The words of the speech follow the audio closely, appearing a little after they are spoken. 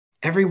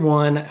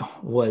everyone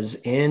was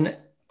in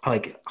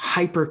like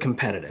hyper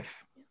competitive,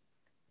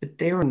 but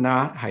they were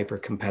not hyper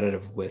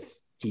competitive with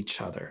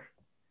each other.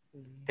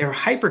 They were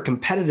hyper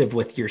competitive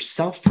with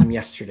yourself from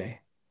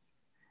yesterday.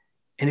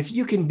 And if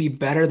you can be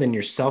better than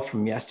yourself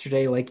from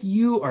yesterday, like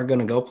you are going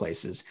to go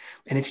places.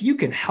 And if you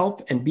can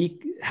help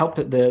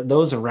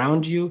those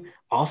around you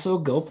also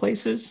go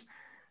places,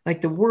 like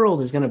the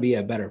world is going to be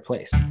a better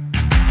place.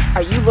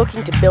 Are you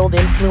looking to build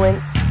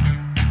influence?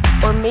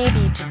 Or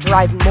maybe to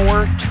drive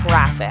more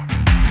traffic?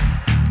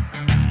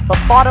 But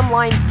bottom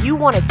line, you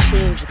want to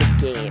change the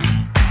game.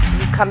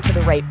 You've come to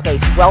the right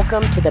place.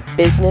 Welcome to the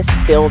Business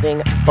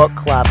Building Book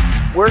Club.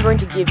 We're going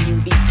to give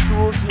you the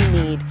tools you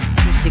need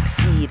to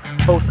succeed,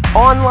 both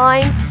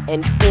online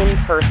and in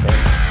person.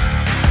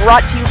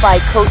 Brought to you by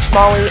Coach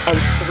Molly and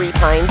 3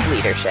 Pines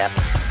Leadership.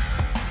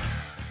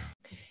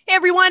 Hey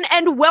everyone,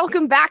 and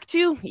welcome back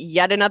to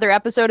yet another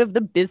episode of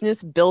the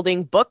Business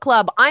Building Book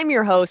Club. I'm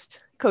your host,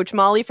 Coach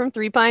Molly from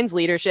 3 Pines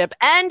Leadership,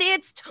 and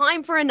it's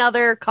time for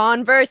another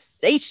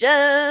conversation.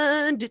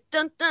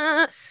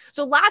 Dun-dun-dun.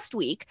 So last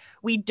week,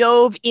 we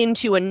dove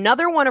into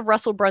another one of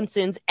Russell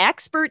Brunson's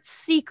expert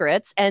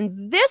secrets,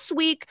 and this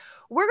week,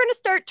 we're going to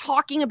start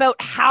talking about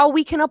how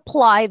we can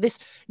apply this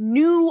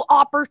new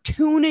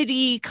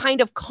opportunity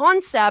kind of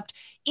concept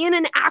in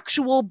an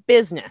actual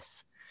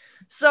business.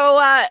 So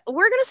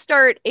we're going to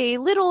start a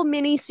little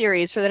mini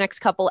series for the next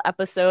couple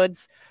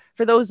episodes.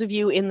 For those of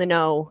you in the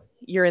know,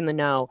 you're in the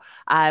know.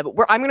 I'm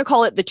going to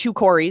call it the 2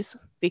 Corys,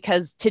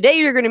 because today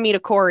you're going to meet a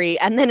Cory,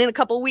 and then in a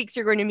couple of weeks,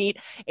 you're going to meet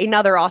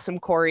another awesome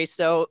Cory.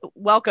 So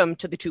welcome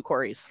to the 2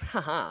 Corys.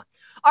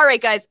 All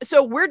right, guys.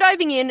 So we're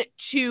diving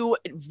into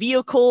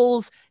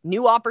vehicles,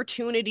 new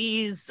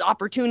opportunities,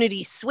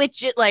 opportunity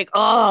switch it.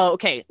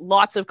 Okay,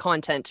 lots of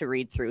content to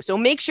read through. So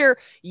make sure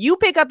you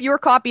pick up your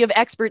copy of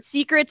Expert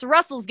Secrets.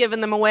 Russell's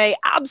giving them away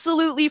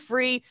absolutely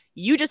free.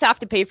 You just have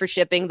to pay for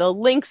shipping. The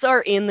links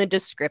are in the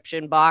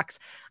description box.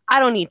 I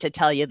don't need to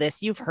tell you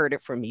this. You've heard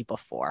it from me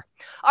before.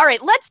 All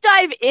right, let's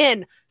dive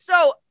in.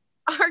 So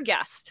our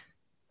guest,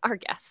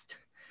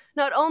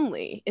 not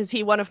only is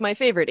he one of my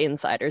favorite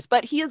insiders,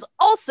 but he is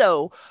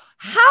also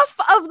half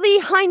of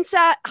the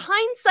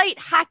Hindsight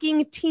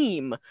hacking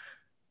team.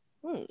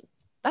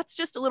 That's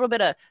just a little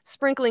bit of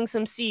sprinkling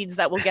some seeds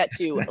that we'll get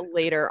to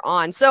later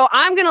on. So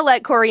I'm going to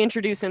let Cory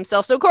introduce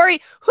himself. So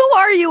Cory, who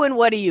are you and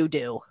what do you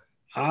do?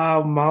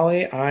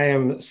 Molly, I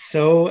am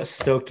so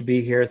stoked to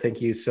be here. Thank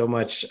you so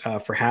much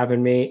for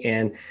having me.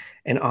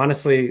 And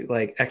honestly,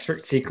 like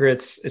Expert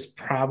Secrets is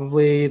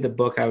probably the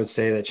book I would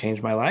say that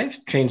changed my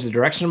life, changed the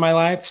direction of my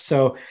life.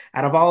 So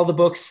out of all the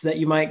books that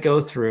you might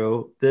go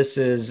through, this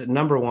is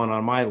number 1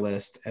 on my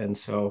list. And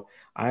so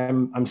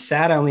I'm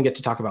sad I only get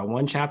to talk about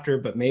 1 chapter,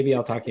 but maybe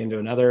I'll talk you into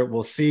another.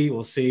 We'll see.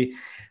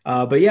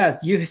 But yeah,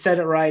 you said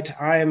it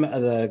right. I'm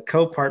the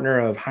co-partner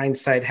of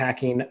Hindsight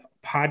Hacking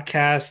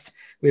Podcast.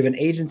 We have an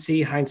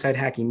agency, Hindsight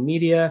Hacking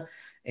Media.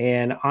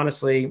 And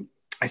honestly,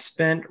 I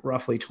spent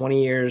roughly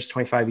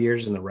 25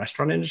 years in the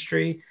restaurant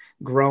industry,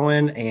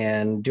 growing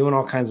and doing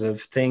all kinds of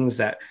things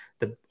that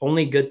the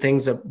only good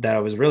things that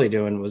I was really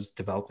doing was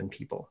developing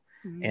people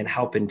and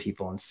helping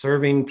people and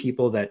serving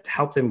people that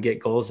help them get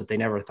goals that they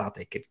never thought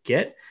they could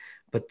get.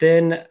 But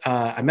then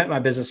I met my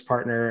business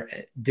partner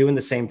doing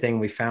the same thing.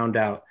 We found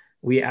out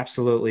we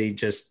absolutely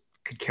just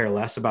could care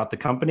less about the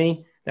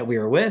company that we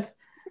were with,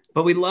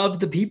 but we loved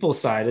the people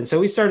side. And so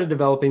we started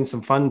developing some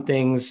fun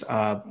things,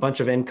 a bunch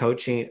of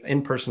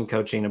in-person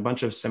coaching, a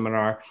bunch of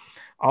seminar,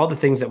 all the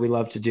things that we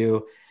love to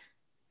do.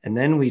 And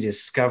then we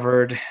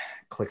discovered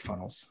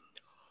ClickFunnels.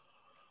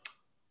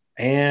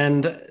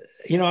 And,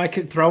 I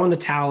could throw in the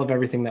towel of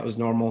everything that was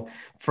normal.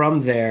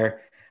 From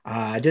there,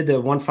 I did the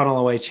 1 funnel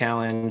away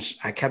challenge.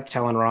 I kept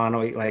telling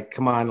Ron,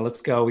 come on,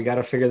 let's go. We got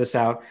to figure this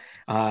out.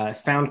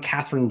 Found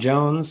Catherine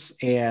Jones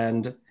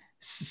and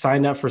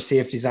signed up for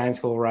CF Design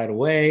School right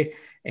away.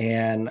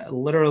 And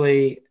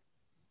literally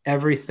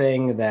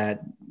everything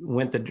that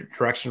went the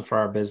direction for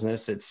our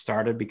business, it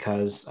started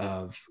because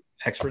of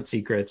Expert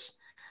Secrets,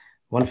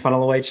 1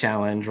 funnel away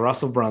challenge,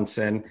 Russell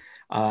Brunson,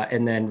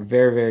 and then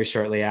very, very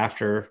shortly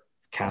after,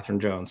 Catherine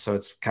Jones. So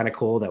it's kind of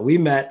cool that we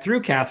met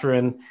through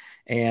Catherine,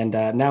 and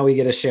now we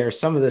get to share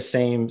some of the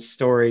same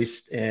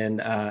stories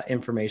and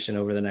information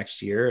over the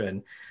next year.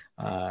 And,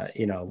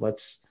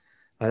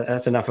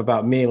 that's enough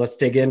about me. Let's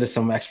dig into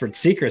some Expert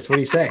Secrets. What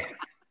do you say?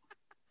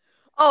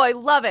 Oh, I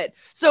love it.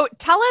 So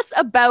tell us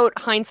about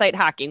Hindsight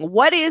Hacking.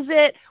 What is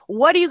it?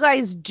 What do you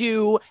guys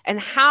do? And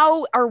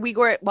how are we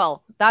going?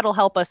 Well, that'll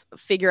help us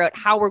figure out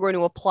how we're going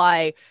to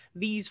apply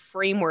these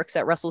frameworks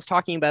that Russell's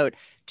talking about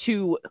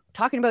to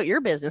talking about your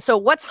business. So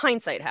what's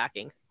Hindsight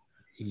Hacking?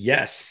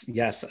 Yes.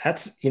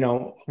 That's,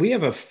 we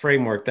have a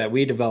framework that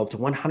we developed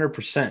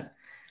 100%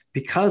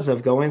 because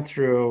of going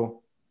through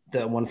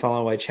the 1 funnel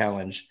away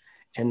challenge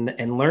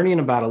and learning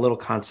about a little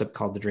concept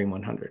called the Dream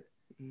 100.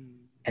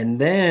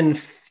 And then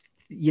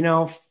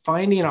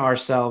finding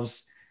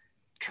ourselves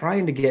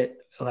trying to get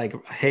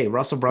hey,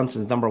 Russell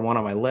Brunson's number 1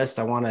 on my list.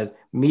 I want to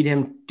meet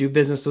him, do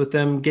business with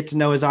him, get to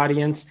know his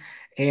audience.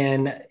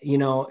 And, you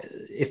know,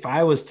 if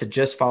I was to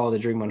just follow the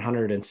Dream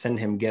 100 and send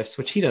him gifts,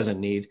 which he doesn't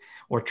need,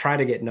 or try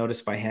to get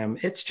noticed by him,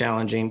 it's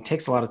challenging,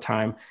 takes a lot of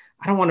time.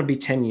 I don't want to be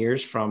 10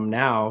 years from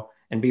now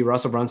and be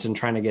Russell Brunson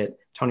trying to get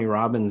Tony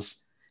Robbins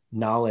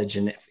knowledge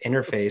and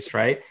interface,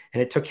 right?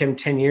 And it took him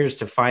 10 years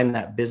to find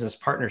that business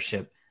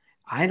partnership.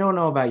 I don't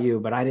know about you,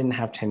 but I didn't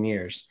have 10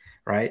 years,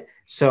 right?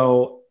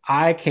 So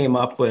I came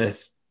up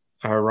with,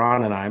 or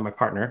Ron and I, my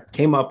partner,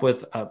 came up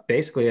with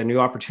basically a new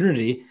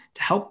opportunity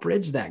to help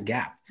bridge that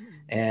gap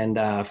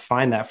and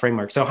find that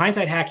framework. So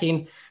Hindsight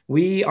Hacking,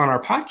 we, on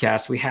our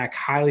podcast, we hack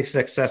highly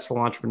successful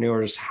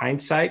entrepreneurs'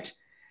 hindsight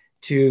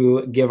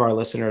to give our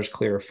listeners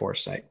clearer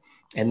foresight.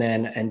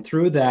 And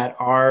through that,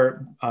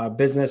 our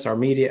business, our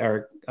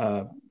media,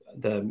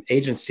 the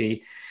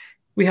agency,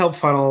 we help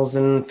funnels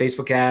and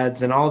Facebook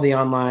ads and all the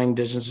online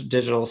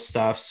digital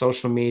stuff,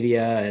 social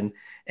media,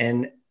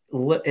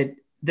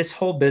 this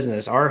whole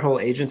business, our whole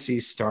agency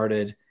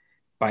started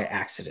by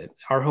accident.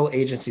 Our whole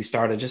agency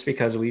started just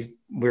because we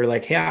were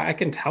like, hey, I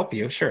can help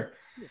you, sure.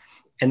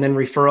 And then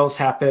referrals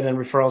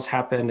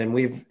happened.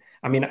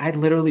 And I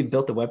literally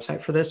built the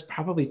website for this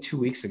probably 2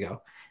 weeks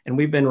ago. And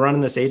we've been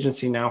running this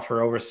agency now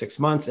for over 6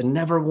 months and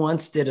never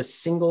once did a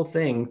single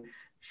thing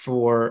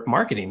for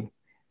marketing.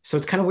 So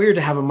it's kind of weird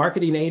to have a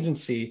marketing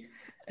agency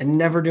and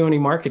never do any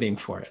marketing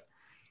for it.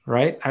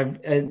 Right.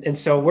 And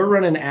so we're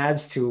running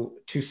ads to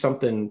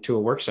a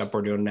workshop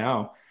we're doing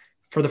now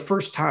for the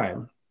first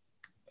time.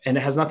 And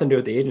it has nothing to do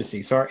with the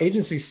agency. So our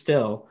agency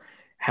still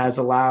has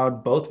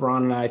allowed both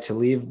Ron and I to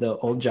leave the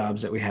old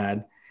jobs that we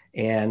had.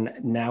 And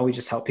now we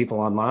just help people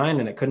online.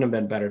 And it couldn't have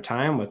been a better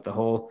time with the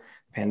whole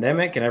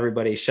pandemic and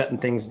everybody shutting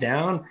things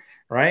down.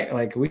 Right.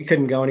 Like we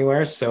couldn't go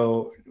anywhere.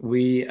 So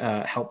we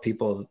help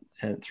people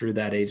through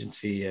that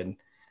agency. And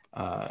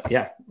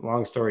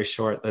long story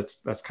short,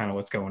 that's kind of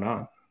what's going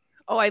on.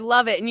 Oh, I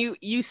love it. And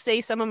you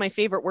say some of my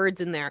favorite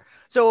words in there.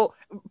 So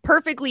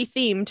perfectly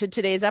themed to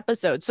today's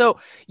episode. So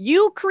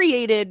you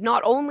created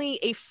not only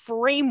a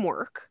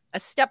framework, a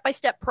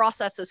step-by-step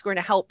process that's going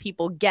to help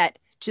people get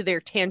to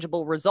their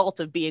tangible result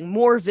of being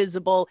more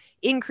visible,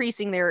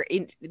 increasing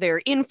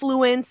their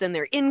influence and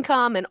their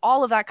income and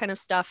all of that kind of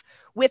stuff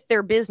with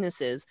their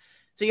businesses.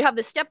 So you have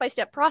the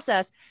step-by-step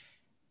process,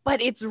 but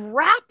it's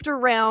wrapped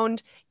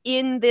around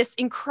in this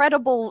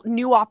incredible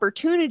new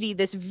opportunity,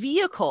 this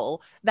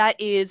vehicle that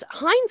is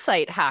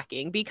hindsight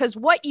hacking, because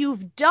what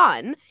you've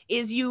done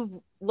is you've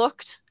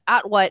looked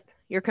at what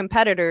your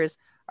competitors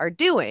are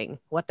doing,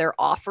 what they're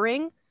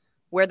offering,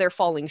 where they're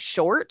falling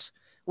short,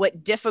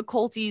 what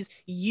difficulties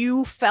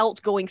you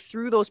felt going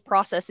through those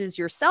processes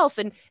yourself.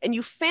 And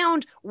you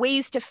found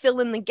ways to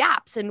fill in the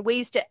gaps and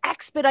ways to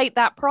expedite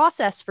that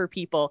process for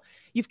people.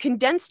 You've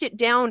condensed it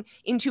down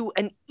into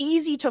an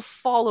easy to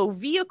follow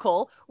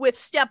vehicle with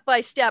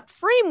step-by-step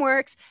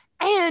frameworks.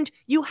 And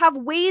you have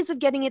ways of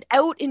getting it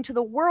out into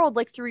the world,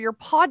 like through your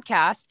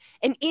podcast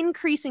and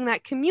increasing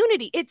that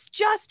community. It's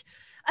just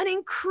an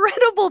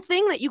incredible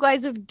thing that you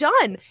guys have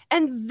done.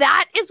 And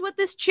that is what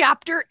this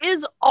chapter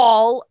is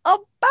all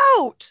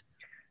about.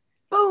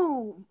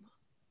 Boom.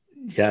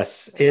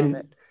 Yes.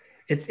 And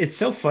it's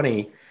so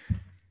funny.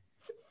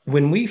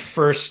 When we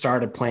first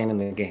started playing in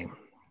the game,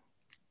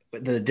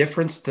 the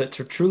difference to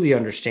truly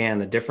understand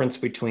the difference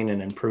between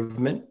an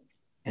improvement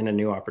and a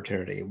new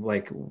opportunity,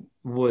 like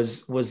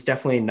was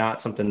definitely not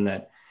something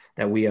that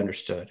we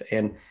understood.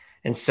 And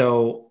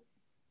so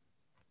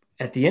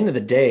at the end of the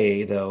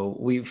day, though,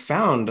 we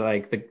found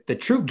like the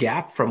true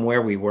gap from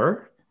where we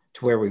were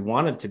to where we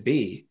wanted to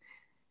be.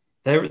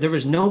 There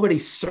was nobody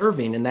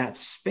serving in that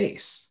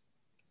space.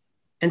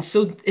 And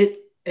so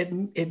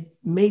it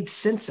made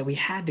sense that we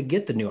had to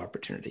get the new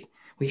opportunity.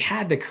 We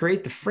had to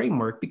create the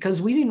framework because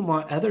we didn't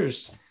want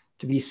others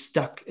to be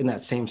stuck in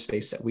that same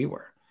space that we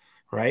were,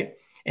 right?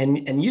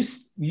 And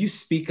you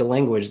speak a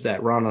language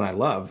that Ron and I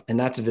love, and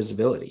that's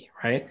visibility,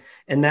 right?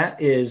 And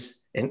that is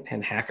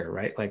and hacker,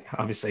 right? Like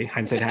obviously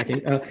hindsight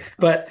hacking,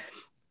 but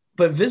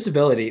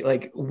visibility,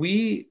 like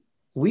we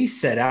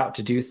set out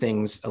to do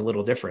things a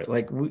little different.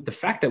 Like the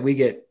fact that we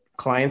get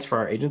clients for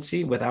our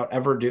agency without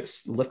ever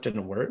lifting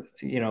a word,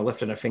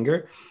 lifting a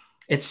finger,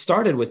 it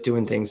started with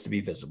doing things to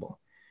be visible,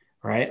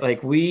 right?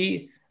 Like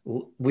we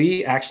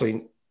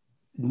actually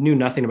knew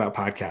nothing about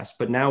podcasts,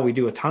 but now we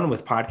do a ton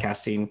with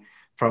podcasting,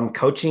 from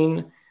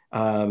coaching.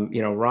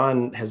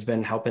 Ron has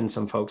been helping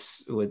some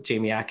folks with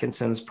Jamie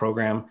Atkinson's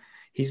program.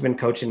 He's been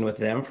coaching with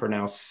them for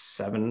now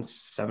seven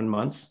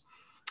months.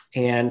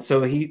 And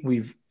so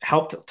we've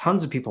helped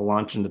tons of people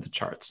launch into the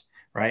charts,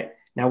 right?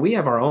 Now we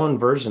have our own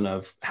version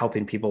of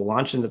helping people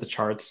launch into the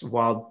charts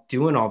while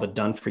doing all the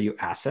done for you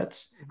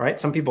assets, right?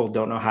 Some people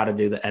don't know how to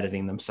do the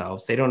editing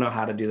themselves. They don't know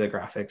how to do the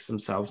graphics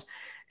themselves.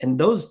 And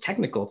those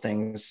technical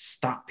things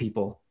stop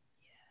people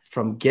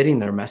from getting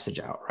their message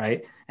out,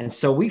 right? And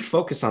so we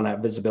focus on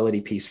that visibility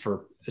piece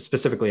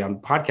specifically on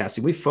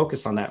podcasting. We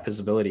focus on that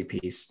visibility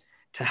piece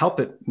to help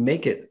it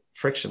make it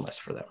frictionless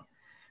for them,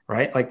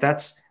 right? Like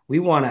we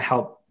want to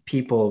help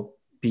people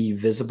be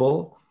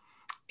visible.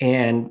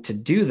 And to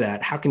do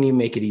that, how can you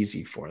make it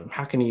easy for them?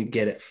 How can you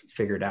get it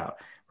figured out,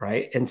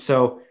 right? And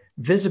so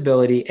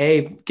visibility,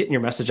 getting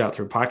your message out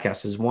through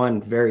podcasts is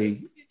one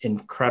very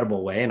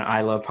incredible way. And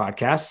I love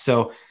podcasts.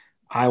 So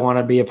I want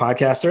to be a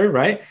podcaster,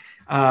 right?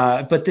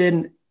 But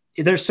then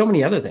there's so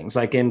many other things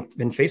like in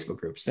Facebook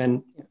groups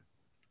and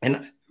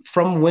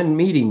from when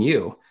meeting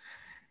you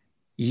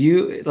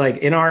like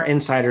in our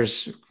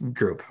insiders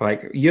group,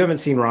 like you haven't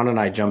seen Ron and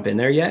I jump in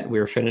there yet.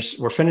 We're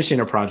finishing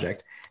a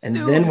project and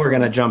then we're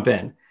going to jump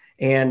in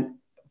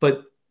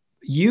but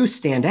you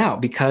stand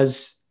out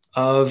because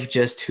of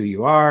just who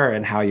you are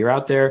and how you're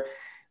out there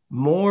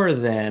more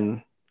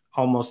than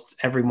almost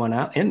everyone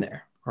out in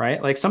there,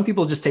 right? Like some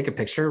people just take a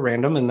picture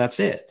random and that's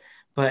it.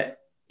 But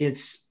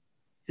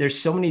there's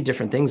so many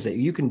different things that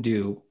you can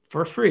do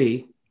for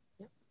free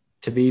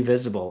to be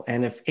visible.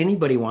 And if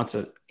anybody wants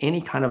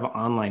any kind of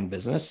online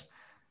business,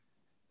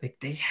 like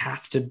they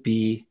have to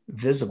be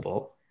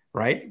visible,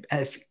 right?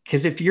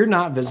 Because if you're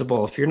not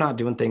visible, if you're not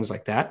doing things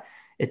like that,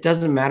 it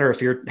doesn't matter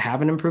if you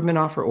have an improvement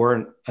offer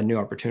or a new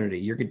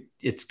opportunity.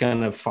 It's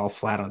gonna fall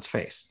flat on its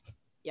face.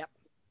 Yep.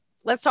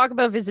 Let's talk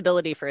about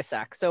visibility for a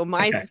sec. So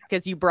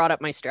because you brought up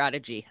my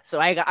strategy. So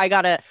I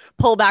gotta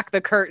pull back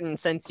the curtain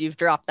since you've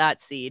dropped that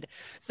seed.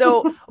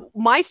 So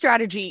my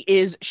strategy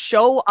is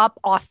show up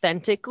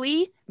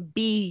authentically,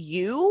 be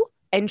you,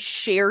 and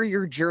share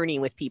your journey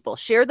with people.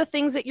 Share the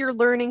things that you're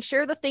learning,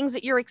 share the things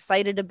that you're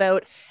excited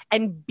about,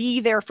 and be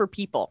there for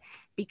people.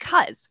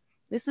 Because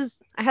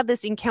I had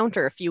this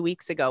encounter a few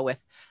weeks ago with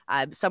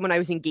someone I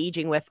was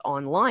engaging with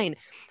online,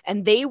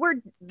 and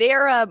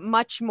they're a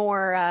much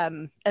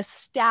more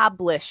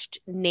established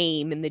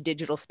name in the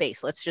digital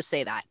space. Let's just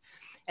say that.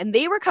 And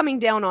they were coming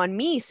down on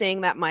me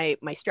saying that my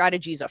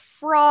strategy is a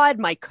fraud,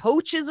 my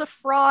coach is a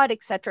fraud,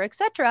 et cetera, et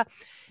cetera.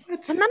 And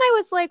then I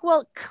was like,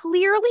 well,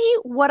 clearly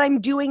what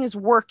I'm doing is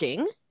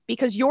working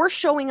because you're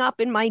showing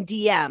up in my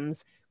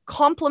DMs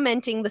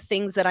complimenting the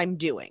things that I'm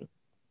doing.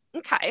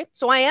 Okay,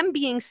 so I am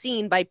being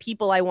seen by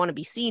people I want to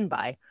be seen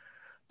by.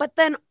 But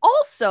then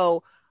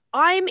also,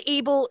 I'm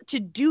able to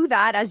do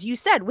that, as you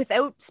said,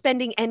 without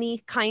spending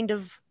any kind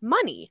of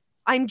money.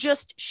 I'm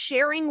just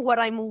sharing what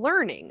I'm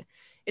learning.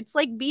 It's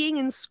like being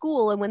in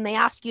school and when they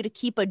ask you to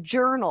keep a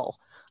journal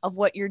of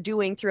what you're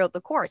doing throughout the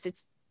course.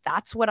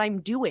 That's what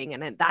I'm doing.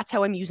 And that's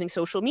how I'm using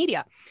social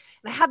media.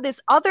 And I had this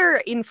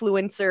other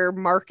influencer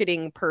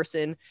marketing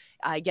person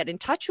get in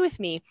touch with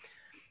me.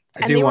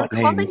 I do want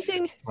names.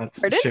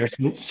 Let's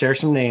share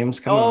some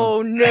names. Come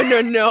on.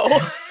 Oh,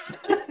 no.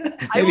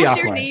 I will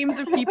share names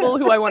of people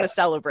who I want to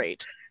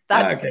celebrate.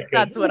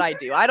 That's what I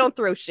do. I don't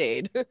throw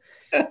shade.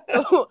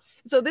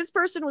 So this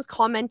person was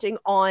commenting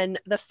on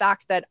the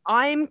fact that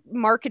I'm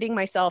marketing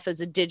myself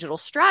as a digital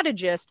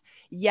strategist,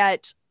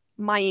 yet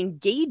my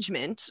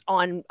engagement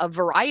on a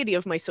variety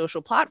of my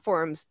social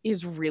platforms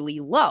is really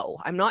low.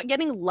 I'm not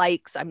getting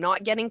likes. I'm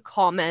not getting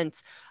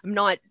comments.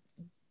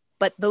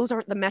 But those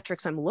aren't the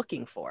metrics I'm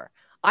looking for.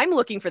 I'm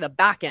looking for the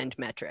back end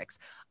metrics.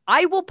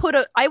 I will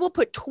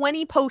put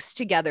 20 posts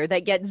together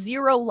that get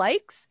 0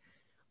 likes,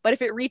 but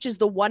if it reaches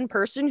the one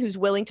person who's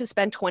willing to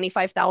spend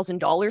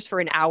 $25,000 for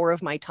an hour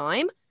of my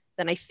time,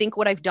 then I think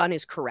what I've done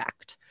is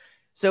correct.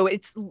 So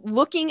it's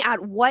looking at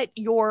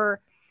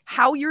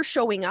how you're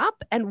showing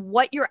up and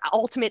what your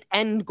ultimate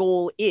end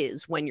goal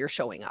is when you're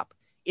showing up.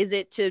 Is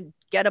it to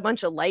get a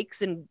bunch of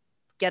likes and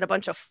get a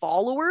bunch of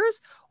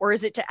followers, or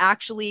is it to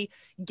actually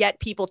get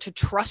people to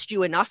trust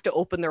you enough to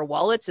open their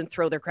wallets and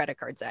throw their credit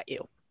cards at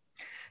you?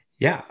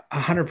 Yeah,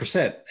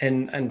 100%.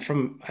 And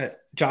from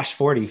Josh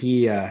Forty,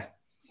 he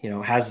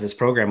has this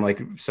program.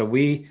 Like, so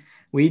we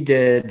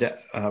did.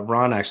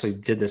 Ron actually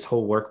did this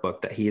whole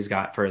workbook that he's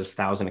got for his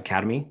 1,000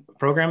 Academy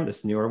program,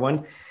 this newer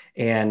one,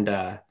 and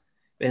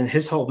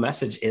his whole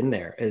message in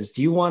there is: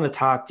 do you want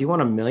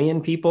a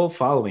million people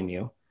following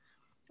you,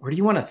 or do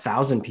you want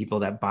 1,000 people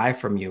that buy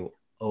from you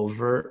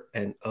over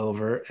and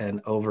over and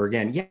over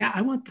again? Yeah,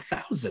 I want the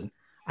 1,000.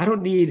 I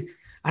don't need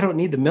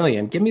the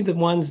million. Give me the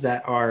ones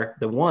that are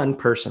the one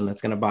person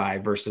that's going to buy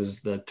versus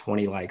the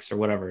 20 likes or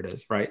whatever it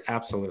is, right?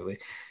 Absolutely.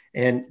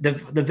 And the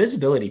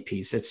visibility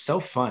piece, it's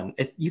so fun.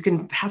 You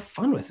can have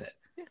fun with it,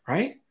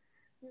 right?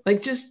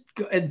 Like just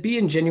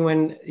being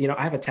genuine.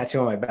 I have a tattoo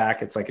on my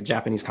back. It's like a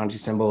Japanese kanji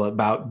symbol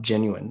about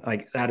genuine.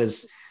 Like that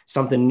is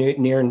something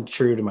near and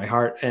true to my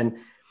heart.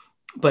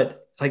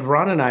 But like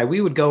Ron and I,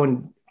 we would go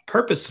and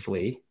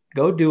purposefully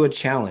go do a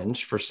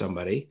challenge for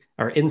somebody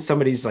or in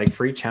somebody's like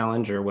free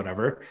challenge or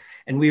whatever.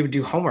 And we would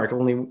do homework.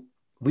 Only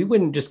we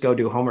wouldn't just go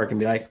do homework and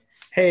be like,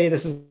 hey,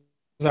 this is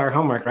our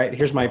homework, right?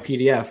 Here's my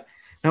PDF.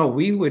 No,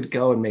 we would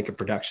go and make a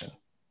production.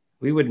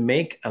 We would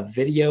make a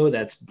video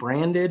that's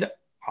branded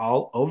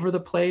all over the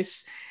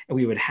place, and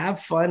we would have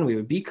fun. We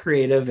would be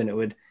creative, and it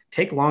would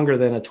take longer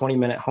than a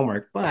 20-minute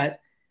homework. But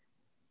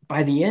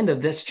by the end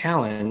of this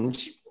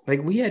challenge,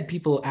 like we had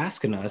people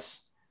asking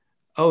us,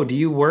 oh, do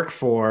you work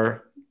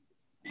for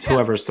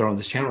whoever's throwing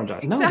this challenge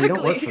on? No, we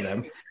don't work for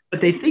them. But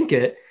they think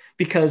it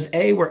because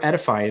A, we're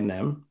edifying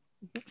them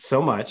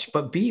so much,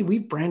 but B,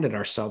 we've branded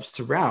ourselves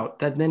throughout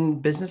that then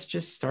business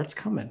just starts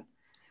coming.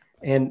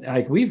 And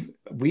like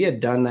we had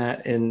done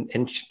that in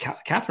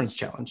Catherine's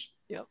challenge.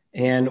 Yep.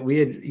 And we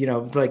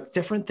had, like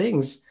different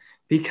things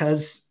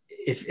because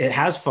if it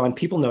has fun,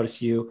 people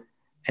notice you.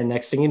 And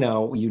next thing you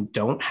know, you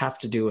don't have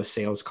to do a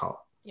sales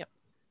call. Yep.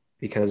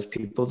 Because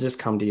people just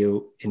come to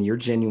you and you're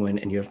genuine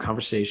and you have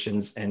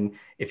conversations. And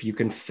if you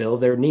can fill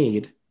their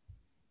need,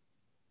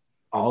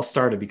 all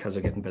started because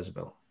of getting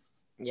visible.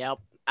 Yep.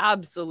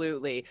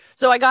 Absolutely.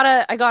 So I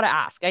gotta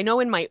ask, I know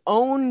in my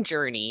own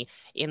journey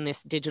in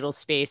this digital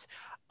space,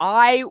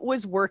 I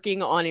was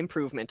working on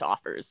improvement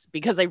offers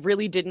because I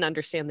really didn't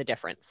understand the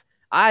difference.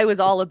 I was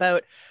all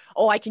about,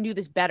 oh, I can do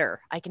this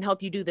better. I can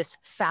help you do this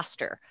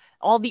faster.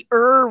 All the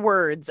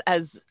words,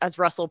 as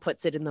Russell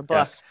puts it in the book.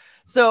 Yes.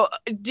 So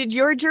did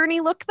your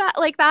journey look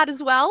like that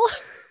as well?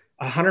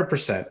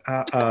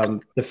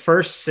 100%. The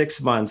first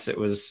 6 months, it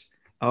was,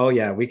 oh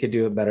yeah, we could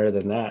do it better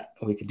than that.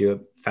 We could do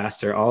it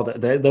faster. All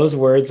those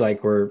words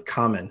like were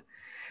common.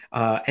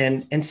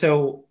 And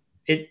so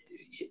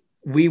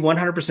we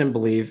 100%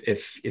 believe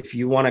if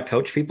you want to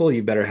coach people,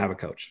 you better have a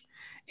coach.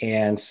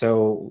 And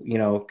so,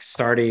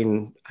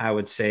 starting, I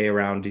would say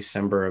around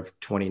December of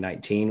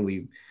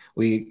 2019,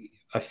 we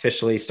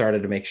officially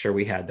started to make sure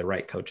we had the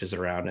right coaches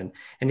around,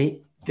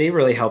 and they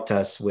really helped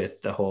us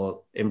with the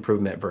whole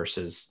improvement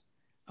versus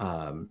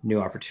new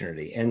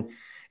opportunity.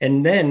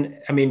 And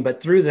then,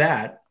 but through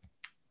that,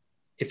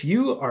 if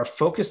you are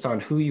focused on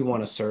who you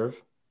want to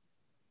serve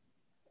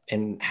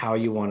and how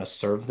you want to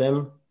serve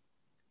them,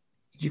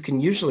 you can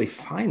usually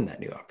find that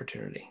new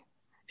opportunity.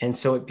 And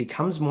so it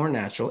becomes more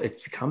natural.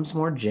 It becomes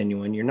more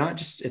genuine.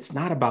 It's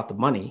not about the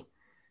money,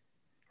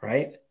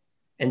 right?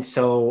 And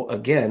so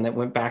again, that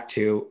went back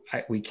to,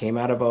 we came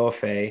out of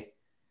OFA,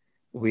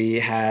 we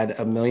had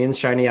a million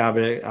shiny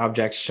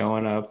objects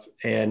showing up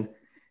and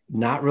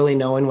not really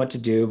knowing what to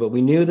do, but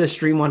we knew the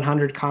Stream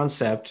 100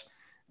 concept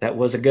that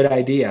was a good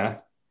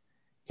idea,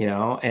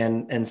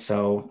 and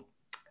so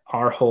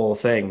our whole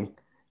thing,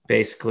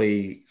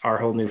 basically our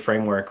whole new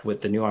framework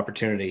with the new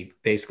opportunity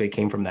basically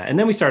came from that. And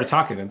then we started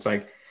talking. It's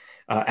like,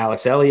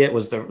 Alex Elliott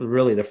was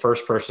really the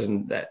first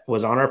person that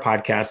was on our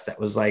podcast that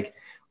was like,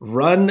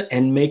 run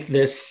and make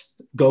this,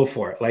 go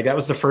for it. Like that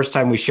was the first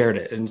time we shared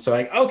it. And so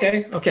like,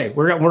 okay,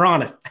 we're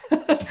on it.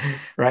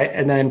 Right.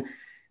 And then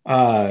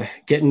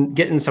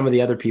getting some of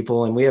the other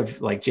people, and we have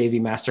like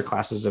JV master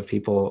classes of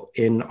people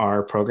in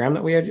our program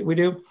that we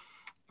do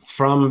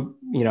from,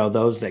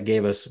 those that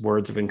gave us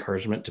words of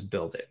encouragement to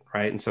build it.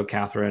 Right. And so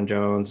Catherine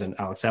Jones and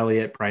Alex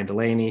Elliott, Brian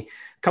Delaney,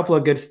 a couple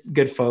of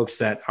good folks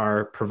that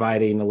are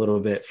providing a little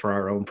bit for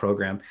our own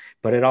program,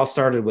 but it all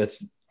started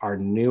with our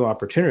new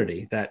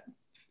opportunity. That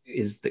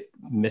is the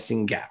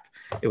missing gap.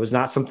 It was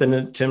not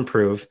something to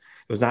improve.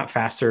 It was not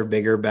faster,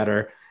 bigger,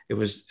 better. It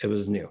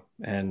was new.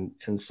 And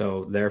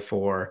so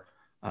therefore,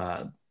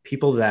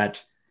 people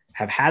that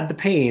have had the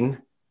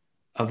pain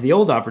of the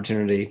old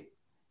opportunity,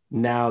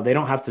 now they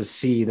don't have to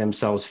see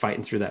themselves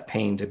fighting through that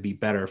pain to be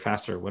better,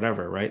 faster,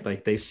 whatever, right?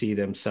 Like they see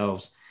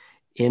themselves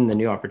in the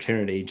new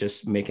opportunity,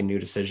 just making new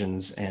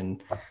decisions,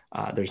 and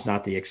there's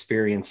not the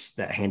experience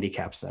that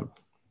handicaps them.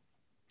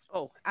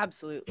 Oh,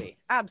 absolutely.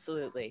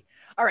 Absolutely.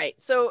 All right.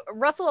 So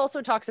Russell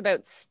also talks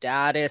about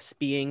status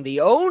being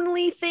the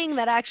only thing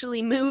that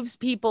actually moves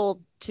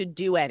people to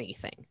do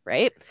anything,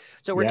 right?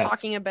 So we're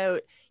talking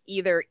about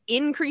either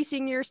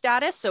increasing your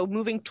status, so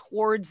moving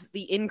towards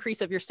the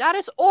increase of your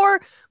status, or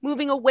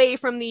moving away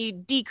from the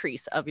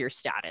decrease of your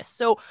status.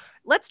 So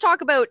let's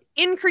talk about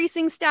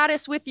increasing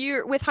status with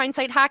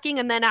Hindsight hacking,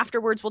 and then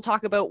afterwards we'll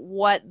talk about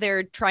what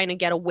they're trying to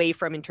get away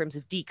from in terms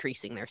of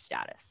decreasing their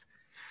status.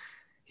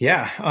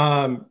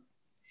 Yeah.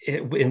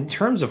 In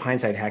terms of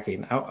Hindsight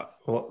hacking,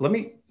 well, let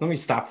me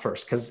stop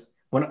first, because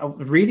when I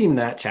was reading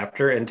that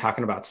chapter and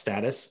talking about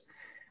status,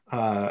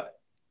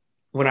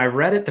 when I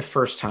read it the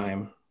first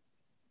time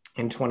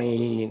in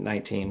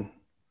 2019,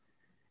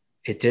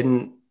 it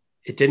didn't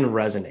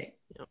resonate.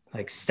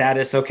 Like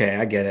status, okay,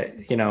 I get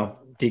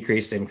it.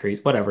 Decrease, increase,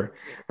 whatever,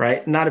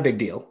 right? Not a big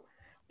deal.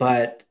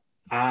 But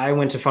I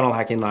went to Funnel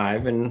Hacking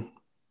Live in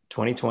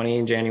 2020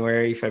 in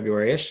January,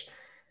 February-ish,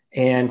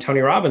 and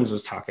Tony Robbins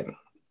was talking.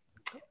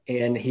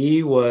 And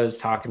he was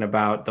talking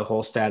about the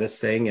whole status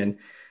thing,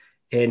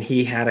 and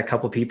he had a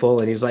couple people,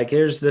 and he's like,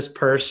 here's this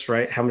purse,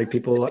 right? How many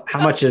people,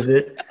 how much is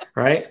it?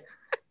 Right.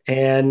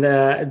 And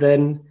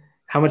then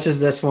how much is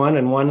this one?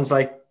 And one's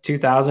like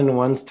 2,000 and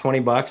one's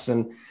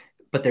 $20.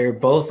 But they're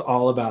both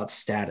all about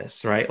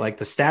status, right? Like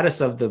the status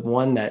of the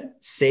one that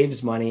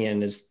saves money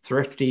and is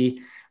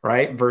thrifty,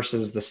 right?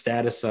 Versus the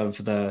status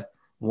of the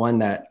one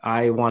that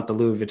I want the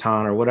Louis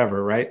Vuitton or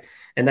whatever, right?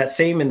 And that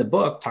same in the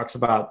book talks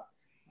about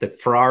the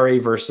Ferrari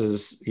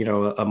versus,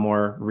 a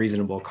more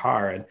reasonable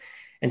car.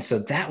 And so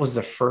that was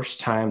the first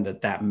time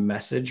that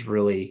message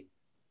really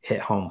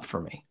hit home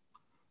for me.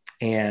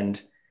 And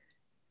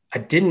I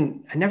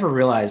never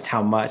realized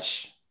how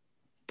much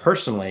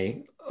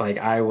personally, like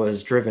I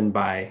was driven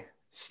by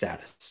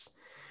status,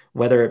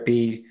 whether it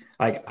be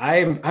like,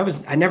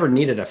 I never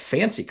needed a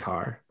fancy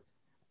car,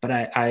 but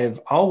I've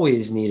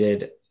always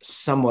needed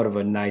somewhat of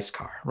a nice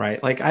car,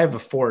 right? Like I have a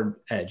Ford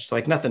Edge,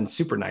 like nothing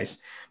super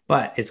nice,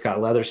 but it's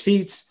got leather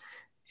seats.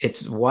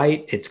 It's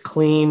white. It's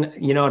clean.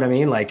 You know what I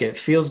mean? Like it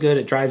feels good.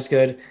 It drives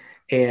good.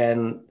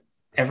 And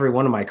every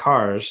one of my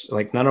cars,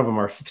 like none of them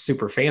are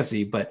super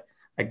fancy, but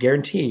I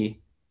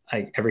guarantee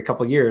like every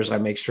couple of years, I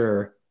make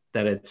sure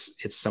that it's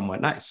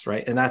somewhat nice.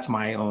 Right. And that's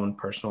my own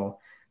personal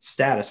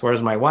status.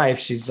 Whereas my wife,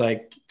 she's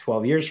like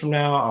 12 years from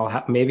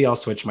now, maybe I'll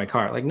switch my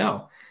car. Like,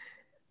 no,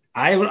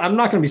 I'm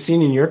not going to be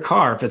seen in your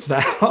car if it's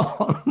that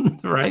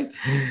old, right?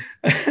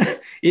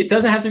 It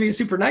doesn't have to be a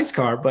super nice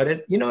car, but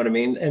you know what I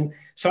mean? And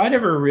so I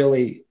never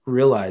really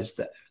realized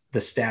that the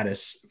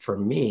status for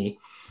me,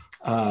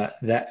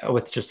 that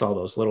with just all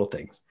those little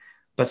things.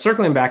 But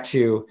circling back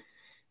to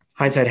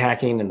Hindsight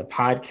Hacking and the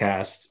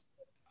podcast,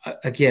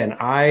 again,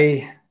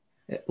 I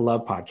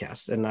love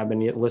podcasts, and I've been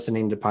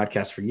listening to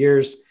podcasts for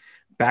years.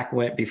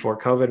 Before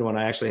COVID, when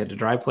I actually had to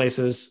drive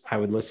places, I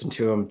would listen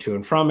to them to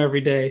and from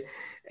every day.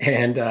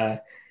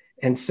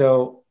 And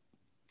so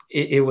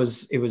it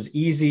was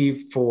easy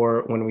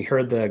for when we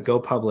heard the go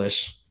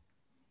publish.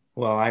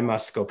 Well, I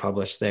must go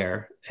publish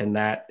there, and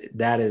that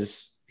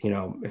is,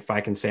 if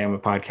I can say I'm a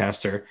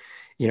podcaster,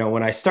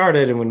 when I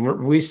started and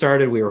when we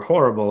started, we were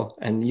horrible.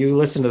 And you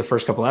listen to the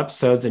first couple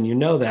episodes,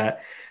 and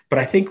that. But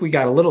I think we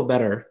got a little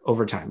better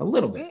over time, a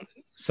little bit.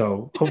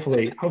 So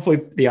hopefully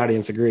the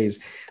audience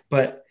agrees.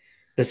 But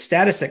the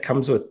status that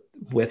comes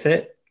with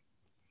it,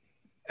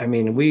 I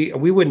mean, we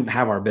wouldn't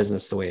have our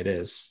business the way it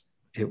is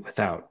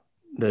without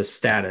the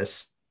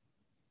status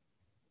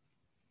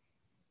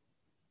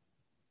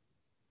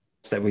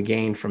that we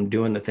gain from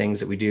doing the things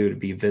that we do to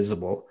be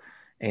visible.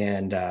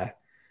 And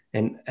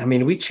I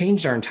mean, we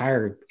changed our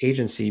entire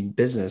agency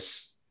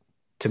business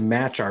to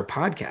match our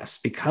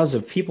podcast because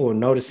of people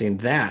noticing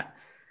that.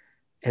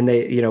 And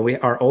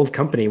our old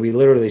company, we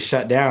literally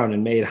shut down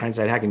and made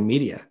Hindsight Hacking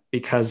Media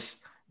because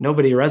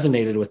nobody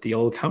resonated with the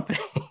old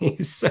company.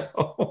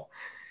 So,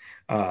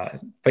 but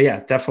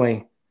yeah,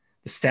 definitely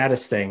the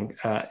status thing,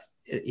 that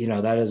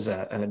is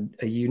a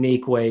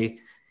unique way.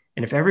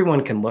 And if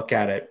everyone can look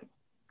at it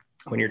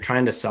when you're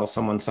trying to sell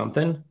someone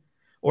something,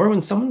 or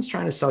when someone's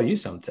trying to sell you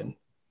something,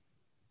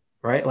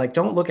 right? Like,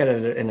 don't look at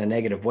it in a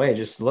negative way.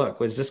 Just look,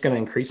 was this going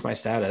to increase my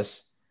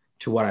status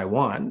to what I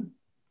want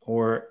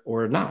or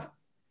not?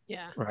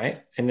 Yeah.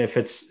 Right. And if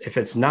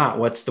it's not,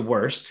 what's the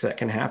worst that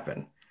can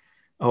happen?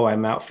 Oh,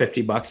 I'm out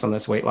 $50 on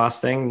this weight loss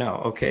thing. No.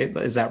 Okay.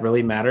 Does that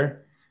really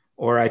matter?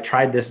 Or I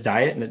tried this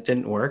diet and it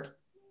didn't work.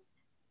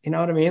 You know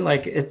what I mean?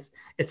 Like it's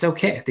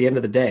okay at the end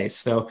of the day.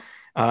 So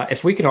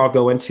if we can all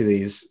go into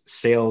these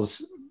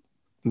sales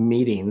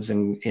meetings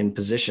and in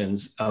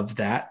positions of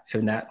that,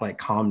 in that like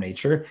calm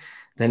nature,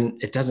 then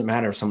it doesn't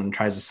matter if someone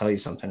tries to sell you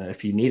something. And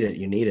if you need it,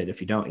 you need it.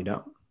 If you don't, you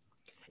don't.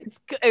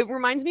 It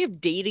reminds me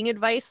of dating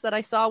advice that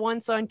I saw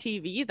once on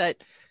TV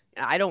that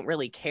I don't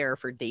really care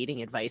for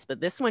dating advice, but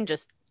this one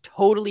just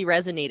totally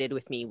resonated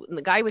with me. And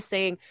the guy was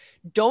saying,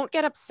 don't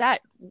get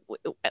upset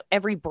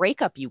every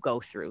breakup you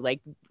go through.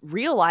 Like,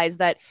 realize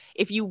that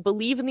if you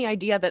believe in the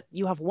idea that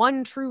you have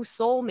one true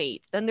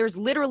soulmate, then there's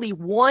literally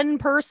one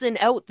person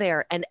out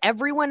there and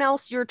everyone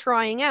else you're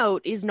trying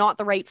out is not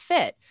the right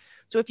fit.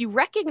 So if you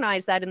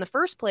recognize that in the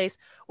first place,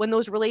 when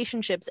those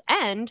relationships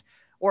end,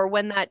 or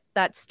when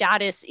that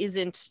status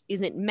isn't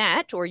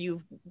met, or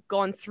you've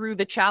gone through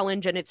the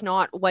challenge and it's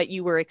not what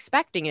you were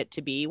expecting it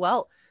to be,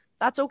 well,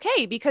 that's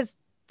okay, because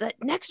the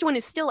next one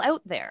is still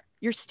out there.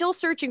 You're still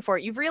searching for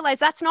it. You've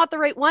realized that's not the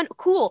right one.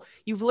 Cool.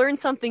 You've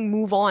learned something.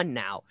 Move on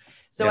now.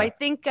 So yeah. I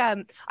think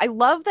I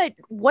love that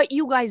what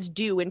you guys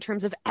do in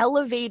terms of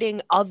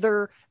elevating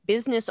other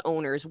business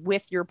owners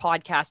with your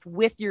podcast,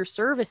 with your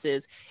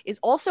services, is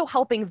also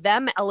helping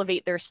them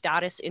elevate their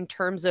status in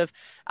terms of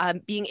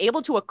being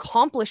able to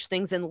accomplish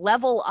things and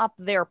level up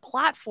their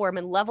platform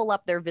and level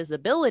up their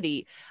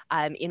visibility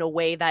in a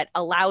way that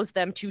allows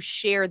them to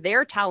share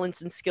their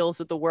talents and skills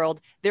with the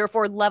world,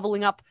 therefore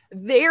leveling up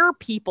their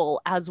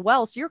people as well.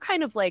 So you're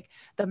kind of like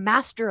the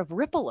master of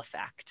ripple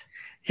effect.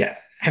 Yeah.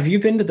 Have you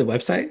been to the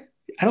website?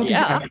 I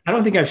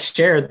don't think I've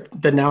shared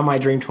the Now My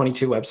Dream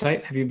 22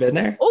 website. Have you been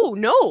there? Oh,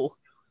 no.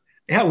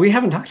 Yeah, we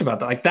haven't talked about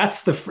that. Like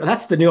that's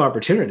the new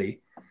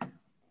opportunity.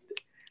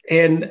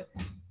 And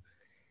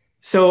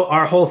so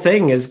our whole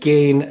thing is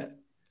gain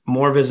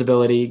more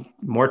visibility,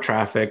 more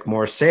traffic,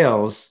 more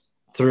sales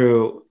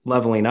through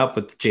leveling up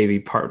with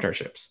JV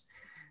partnerships.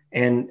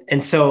 And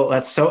so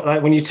that's so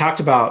like, when you talked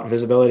about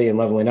visibility and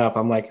leveling up,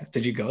 I'm like,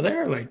 did you go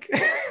there? Like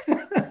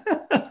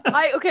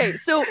Okay,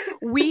 so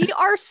we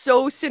are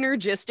so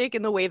synergistic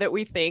in the way that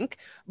we think.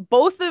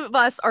 Both of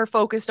us are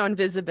focused on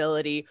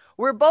visibility.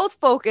 We're both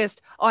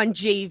focused on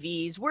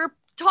JVs. We're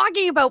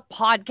talking about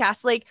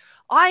podcasts. Like,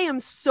 I am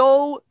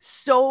so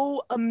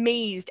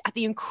amazed at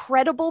the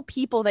incredible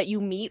people that you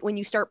meet when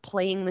you start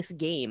playing this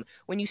game,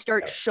 when you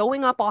start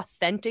showing up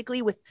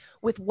authentically with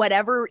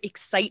whatever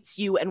excites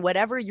you and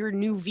whatever your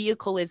new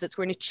vehicle is that's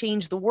going to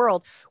change the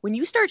world. When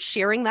you start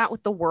sharing that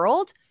with the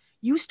world,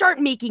 you start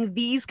making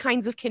these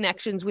kinds of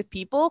connections with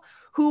people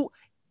who,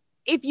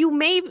 if you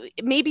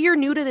maybe you're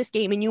new to this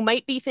game and you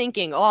might be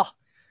thinking, oh,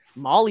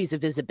 Molly's a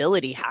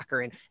visibility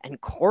hacker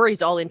and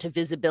Cory's all into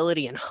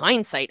visibility and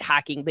hindsight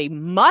hacking. They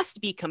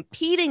must be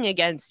competing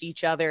against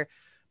each other.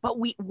 But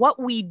we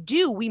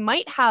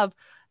might have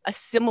a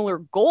similar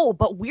goal,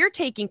 but we're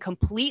taking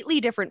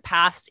completely different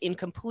paths in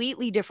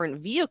completely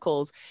different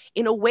vehicles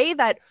in a way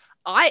that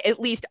at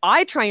least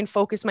I try and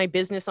focus my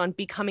business on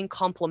becoming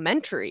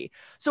complementary.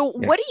 So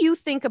Yeah. what do you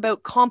think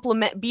about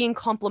being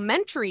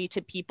complementary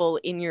to people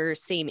in your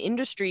same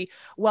industry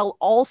while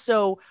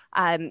also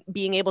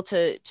being able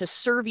to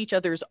serve each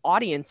other's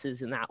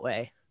audiences in that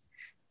way?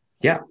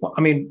 Yeah. Well,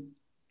 I mean,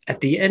 at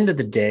the end of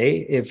the day,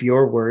 if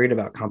you're worried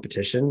about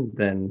competition,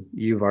 then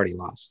you've already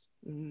lost.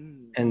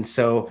 Mm. And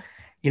so,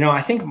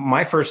 I think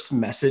my first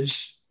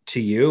message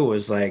to you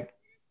was like,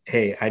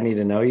 hey, I need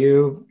to know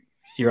you.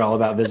 You're all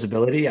about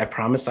visibility. I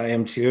promise I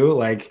am too.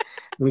 Like,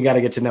 we got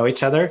to get to know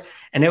each other.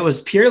 And it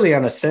was purely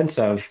on a sense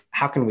of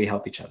how can we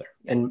help each other?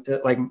 And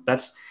like,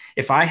 that's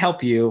if I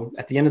help you,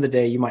 at the end of the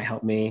day, you might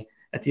help me.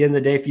 At the end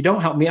of the day, if you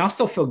don't help me, I'll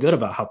still feel good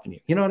about helping you.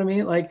 You know what I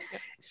mean? Like,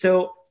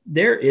 so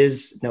there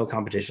is no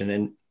competition.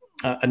 And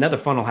another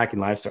funnel hacking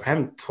live story. I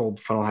haven't told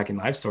funnel hacking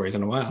live stories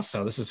in a while,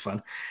 so this is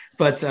fun.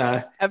 But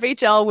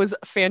FHL was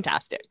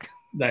fantastic.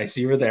 nice,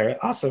 you were there.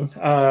 Awesome.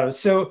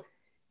 So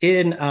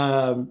in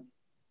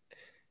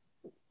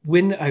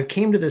when I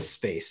came to this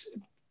space,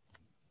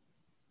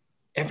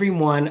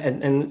 everyone,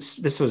 and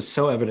this was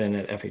so evident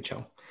at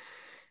FHL,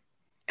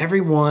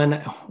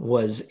 everyone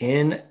was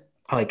in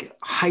like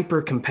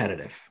hyper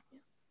competitive,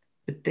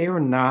 but they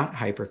were not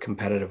hyper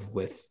competitive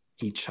with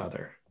each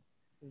other.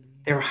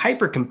 They were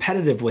hyper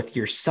competitive with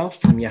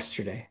yourself from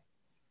yesterday.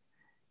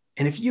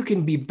 And if you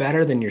can be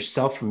better than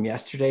yourself from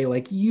yesterday,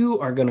 like you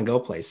are going to go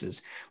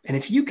places. And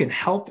if you can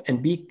help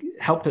and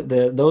help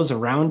those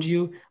around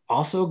you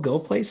also go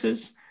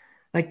places,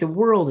 like the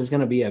world is going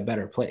to be a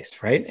better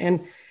place, right?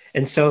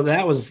 And so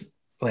that was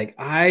like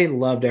I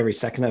loved every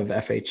second of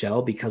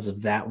FHL because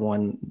of that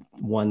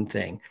one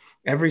thing.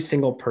 Every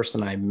single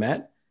person I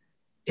met,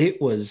 it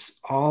was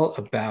all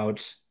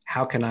about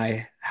how can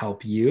I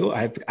help you?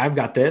 I've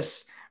got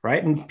this,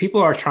 right? And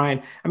people are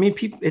trying. I mean,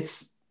 people,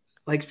 it's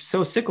like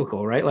so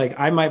cyclical, right? Like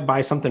I might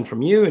buy something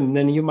from you and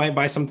then you might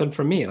buy something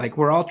from me. Like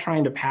we're all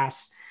trying to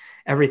pass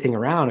everything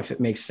around if it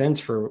makes sense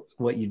for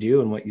what you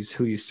do and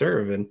who you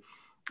serve.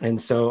 And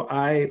so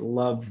I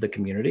love the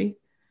community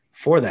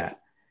for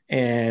that.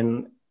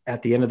 And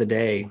at the end of the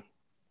day,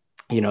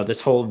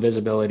 this whole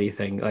visibility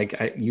thing,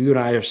 like you and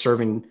I are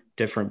serving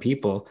different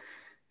people.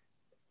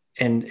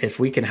 And if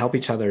we can help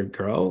each other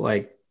grow,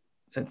 like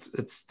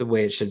it's the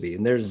way it should be.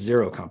 And there's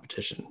zero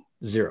competition,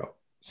 zero.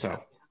 So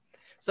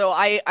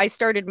I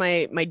started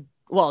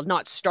well,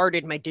 not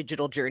started my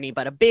digital journey,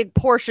 but a big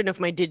portion of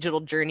my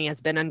digital journey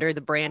has been under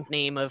the brand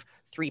name of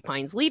Three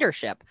Pines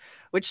Leadership,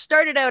 which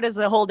started out as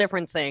a whole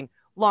different thing.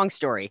 Long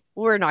story.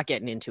 We're not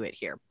getting into it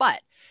here,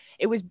 but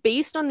it was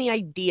based on the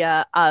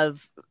idea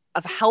of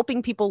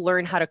helping people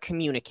learn how to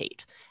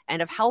communicate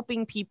and of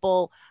helping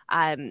people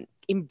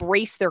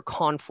embrace their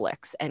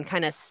conflicts and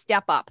kind of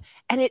step up.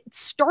 And it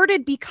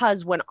started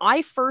because when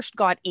I first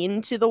got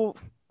into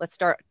let's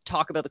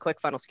talk about the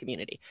ClickFunnels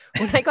community.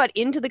 When I got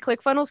into the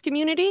ClickFunnels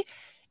community,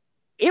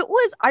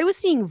 I was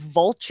seeing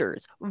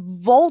vultures,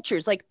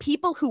 like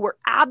people who were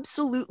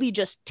absolutely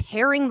just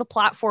tearing the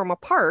platform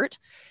apart.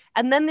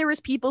 And then there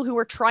was people who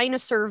were trying to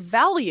serve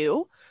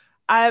value.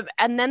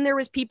 And then there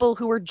was people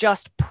who were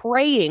just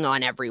preying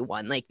on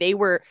everyone. Like they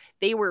were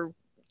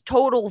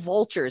total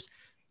vultures.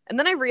 And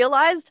then I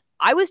realized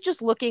I was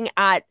just looking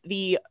at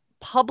the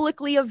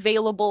publicly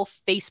available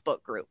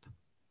Facebook group.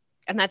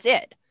 And that's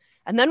it.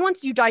 And then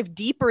once you dive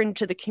deeper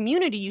into the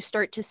community, you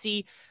start to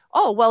see,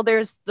 oh, well,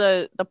 there's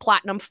the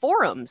platinum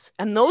forums.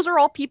 And those are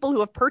all people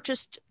who have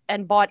purchased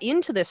and bought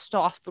into this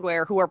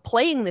software, who are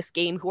playing this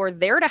game, who are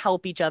there to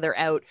help each other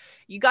out.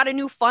 You got a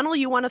new funnel,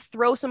 you want to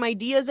throw some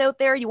ideas out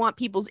there, you want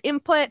people's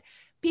input.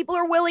 People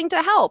are willing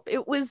to help.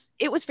 It was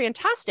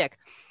fantastic.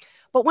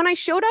 But when I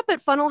showed up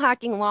at Funnel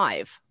Hacking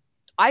Live,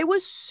 I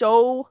was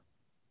so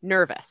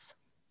nervous.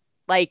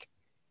 Like,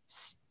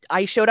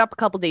 I showed up a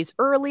couple days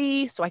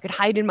early so I could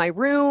hide in my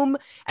room,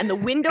 and the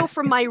window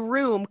from my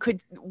room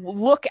could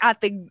look at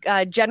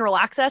the general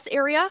access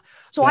area.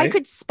 So nice. I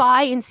could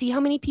spy and see how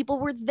many people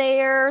were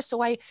there.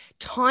 So I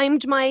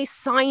timed my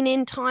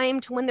sign-in time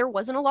to when there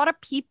wasn't a lot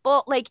of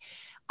people. Like,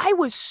 I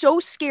was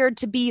so scared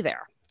to be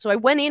there. So I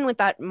went in with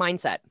that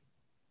mindset.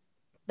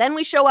 Then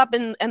we show up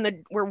and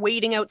we're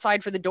waiting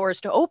outside for the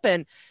doors to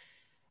open.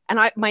 And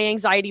my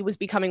anxiety was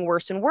becoming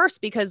worse and worse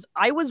because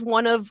I was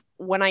one of,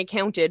 when I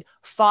counted,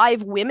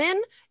 5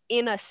 women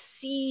in a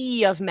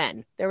sea of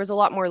men. There was a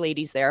lot more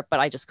ladies there,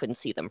 but I just couldn't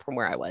see them from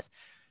where I was.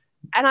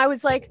 And I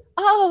was like,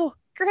 oh,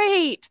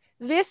 great.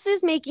 This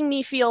is making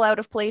me feel out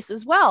of place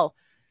as well.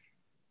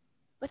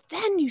 But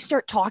then you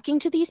start talking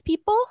to these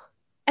people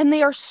and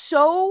they are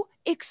so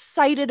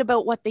excited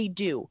about what they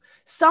do.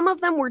 Some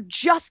of them were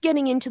just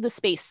getting into the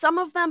space. Some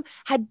of them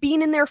had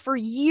been in there for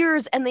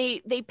years and they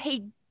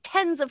paid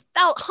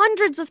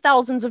hundreds of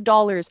thousands of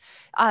dollars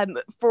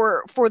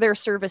for their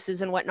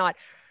services and whatnot.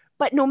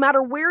 But no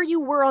matter where you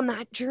were on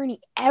that journey,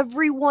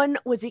 everyone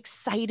was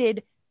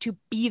excited to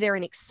be there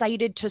and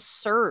excited to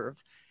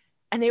serve.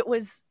 And it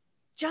was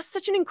just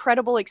such an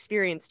incredible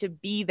experience to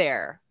be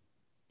there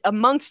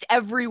amongst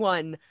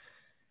everyone.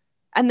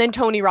 And then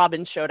Tony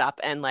Robbins showed up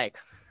and like,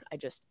 I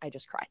just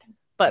cried.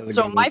 That was But a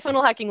so good my movie.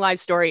 funnel hacking live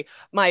story,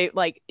 my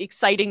like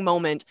exciting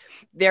moment,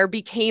 there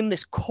became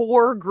this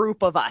core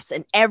group of us.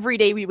 And every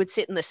day we would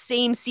sit in the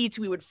same seats.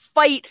 We would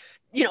fight,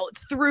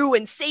 through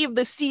and save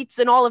the seats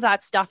and all of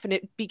that stuff. And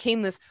it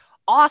became this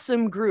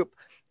awesome group.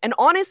 And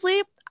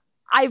honestly,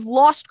 I've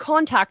lost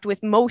contact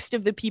with most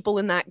of the people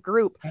in that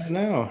group, I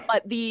know.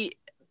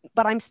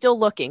 but I'm still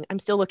looking. I'm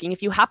still looking.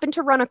 If you happen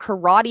to run a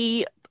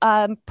karate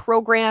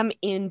program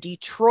in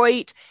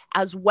Detroit,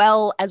 as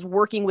well as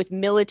working with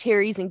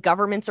militaries and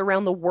governments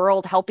around the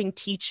world, helping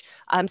teach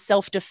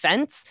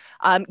self-defense,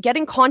 get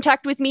in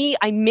contact with me.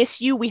 I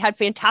miss you. We had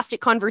fantastic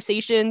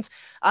conversations.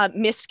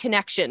 Missed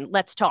connection.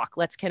 Let's talk.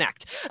 Let's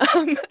connect.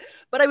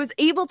 But I was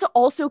able to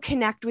also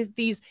connect with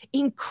these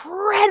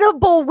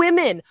incredible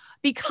women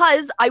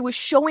because I was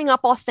showing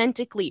up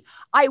authentically.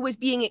 I was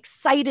being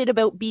excited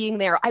about being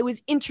there. I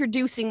was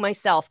introducing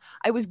myself.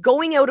 I was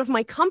going out of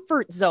my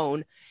comfort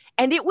zone,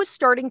 and it was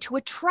starting to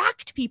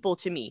attract people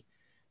to me.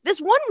 This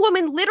one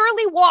woman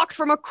literally walked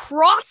from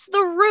across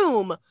the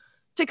room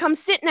to come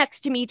sit next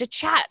to me to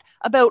chat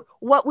about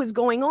what was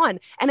going on.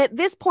 And at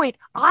this point,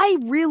 I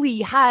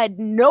really had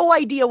no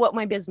idea what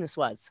my business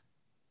was.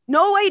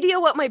 No idea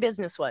what my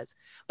business was.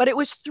 But it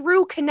was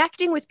through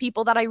connecting with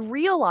people that I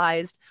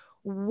realized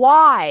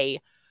why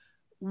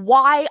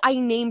I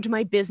named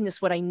my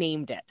business what I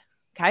named it.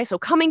 Okay. So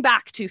coming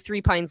back to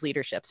Three Pines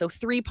leadership. So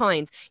Three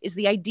Pines is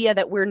the idea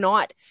that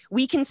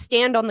we can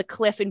stand on the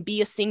cliff and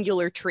be a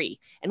singular tree,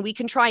 and we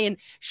can try and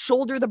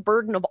shoulder the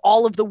burden of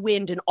all of the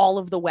wind and all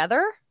of the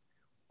weather,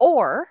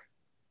 or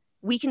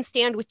we can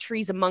stand with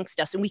trees amongst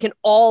us and we can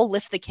all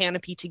lift the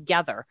canopy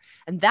together.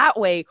 And that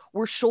way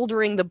we're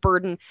shouldering the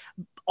burden,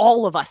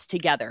 all of us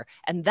together.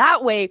 And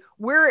that way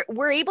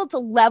we're able to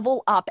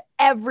level up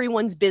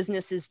everyone's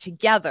businesses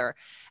together.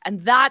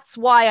 And that's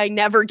why I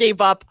never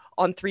gave up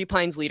on Three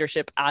Pines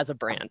leadership as a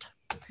brand.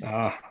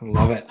 Oh,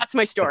 love it. That's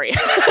my story.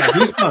 Got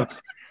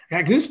goosebumps.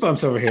 Got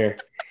goosebumps over here.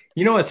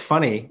 You know what's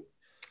funny?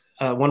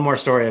 One more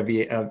story of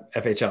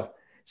FHL.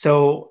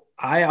 So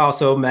I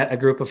also met a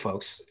group of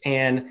folks,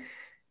 and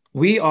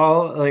we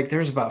all, like,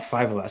 there's about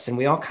 5 of us, and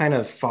we all kind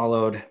of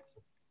followed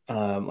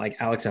like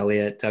Alex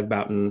Elliott, Doug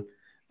Boughton,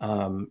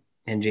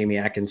 and Jamie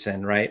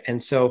Atkinson, right?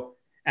 And so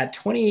at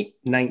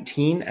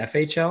 2019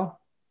 FHL,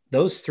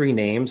 those 3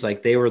 names,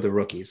 like, they were the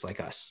rookies like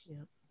us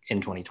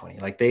in 2020.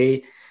 Like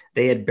they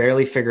had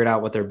barely figured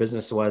out what their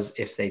business was,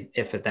 if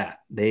at that.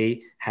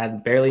 They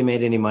had barely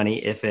made any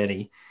money, if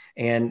any.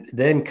 And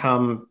then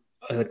come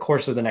the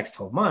course of the next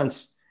 12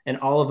 months, and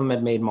all of them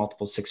had made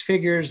multiple 6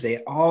 figures. They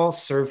all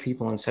serve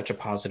people in such a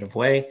positive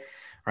way,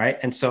 right?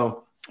 And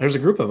so there's a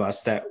group of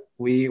us that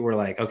we were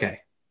like,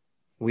 okay,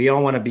 we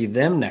all want to be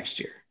them next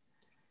year.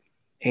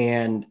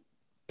 And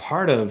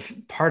part of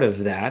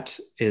that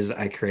is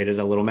I created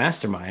a little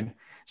mastermind.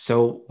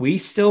 So we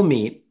still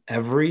meet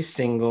every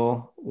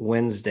single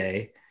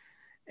Wednesday,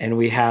 and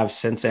we have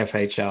since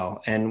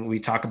FHL, and we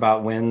talk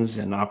about wins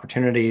and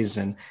opportunities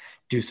and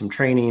do some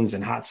trainings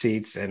and hot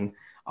seats and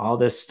all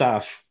this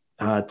stuff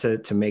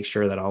to make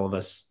sure that all of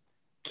us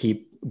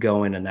keep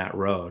going in that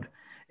road.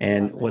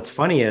 And what's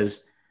funny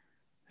is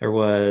there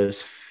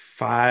was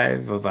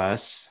 5 of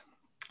us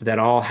that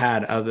all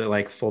had other,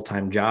 like,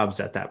 full-time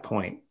jobs at that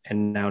point.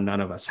 And now none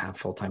of us have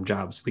full-time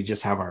jobs. We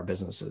just have our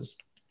businesses.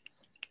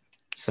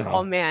 So,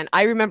 oh man,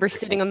 I remember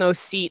sitting on those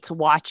seats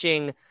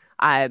watching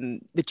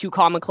the 2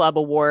 Comma Club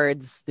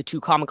awards, the 2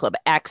 Comma Club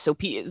X. So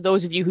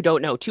those of you who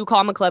don't know, 2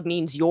 Comma Club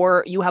means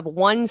you have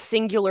one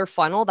singular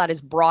funnel that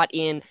has brought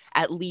in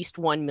at least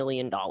 $1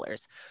 million.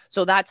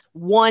 So that's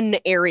one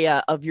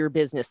area of your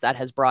business that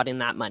has brought in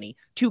that money.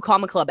 2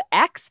 Comma Club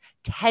X,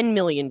 $10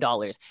 million.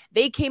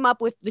 They came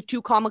up with the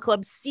 2 Comma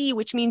Club C,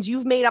 which means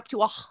you've made up to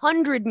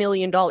 $100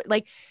 million.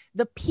 Like,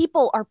 the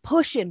people are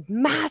pushing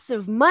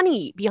massive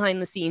money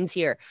behind the scenes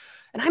here.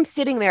 And I'm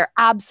sitting there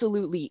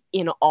absolutely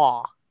in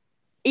awe.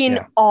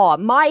 Awe.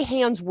 My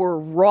hands were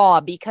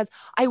raw because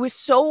I was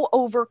so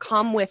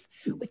overcome with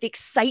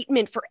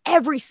excitement for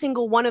every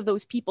single one of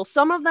those people.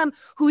 Some of them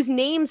whose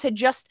names had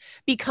just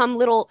become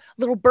little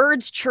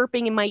birds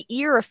chirping in my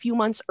ear a few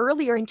months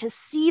earlier, and to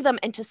see them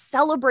and to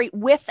celebrate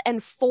with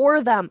and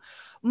for them.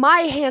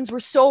 My hands were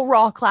so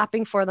raw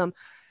clapping for them.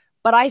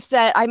 But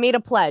I made a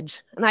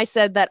pledge, and I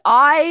said that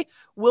I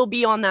will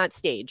be on that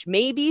stage.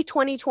 Maybe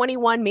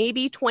 2021,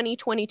 maybe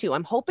 2022.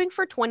 I'm hoping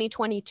for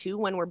 2022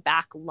 when we're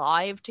back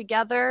live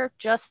together.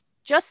 Just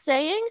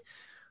saying,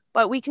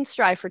 but we can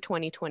strive for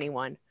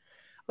 2021.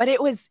 But it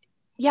was,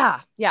 yeah.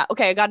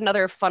 Okay, I got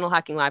another funnel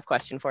hacking live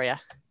question for you.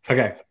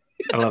 Okay,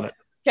 I love it.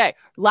 Okay,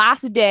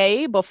 last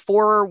day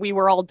before we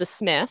were all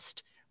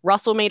dismissed,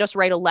 Russell made us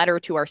write a letter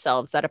to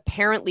ourselves that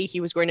apparently he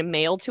was going to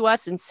mail to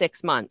us in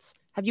 6 months.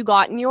 Have you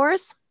gotten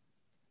yours?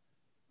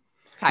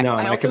 Okay. No,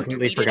 I also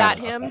completely tweeted forgot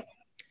at him.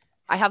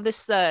 I have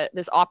this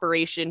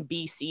Operation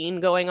Be Seen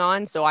going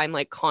on, so I'm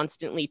like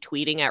constantly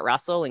tweeting at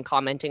Russell and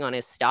commenting on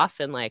his stuff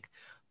and like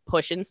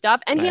pushing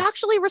stuff, and Nice. he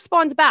actually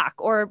responds back,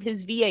 or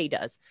his VA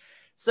does.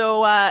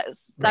 So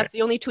that's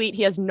the only tweet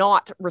he has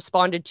not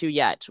responded to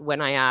yet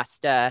when I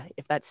asked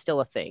if that's still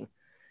a thing.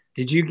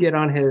 Did you get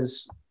on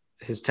his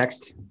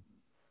text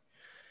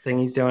thing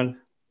he's doing?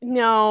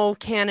 No,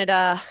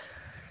 Canada.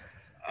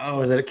 Oh,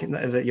 is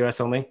it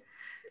US only?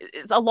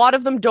 A lot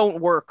of them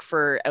don't work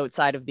for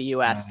outside of the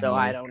US, so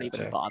I don't Gotcha.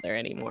 even bother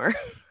anymore.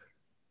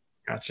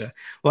 Gotcha.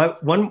 Well,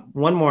 one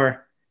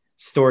more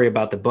story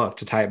about the book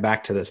to tie it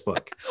back to this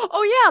book.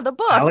 Oh yeah, the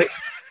book.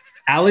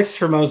 Alex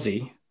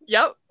Hermosi.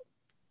 Yep.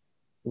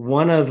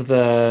 One of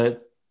the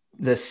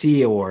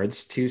C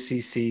awards,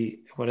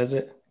 2CC, what is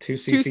it?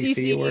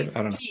 2CCC award?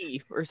 I don't know.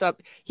 Or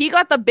something. He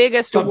got the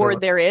biggest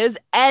award there is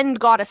and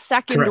got a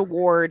second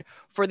award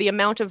for the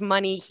amount of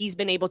money he's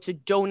been able to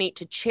donate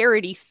to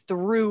charity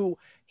through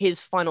his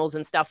funnels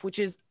and stuff, which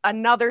is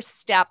another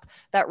step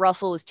that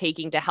Russell is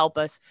taking to help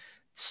us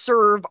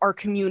serve our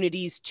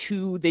communities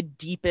to the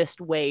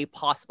deepest way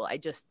possible.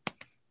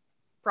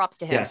 Props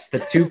to him. Yes, the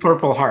 2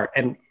 Purple Heart.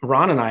 And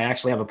Ron and I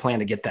actually have a plan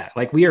to get that.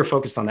 Like, we are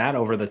focused on that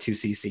over the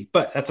 2CC,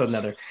 but that's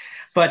another.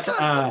 But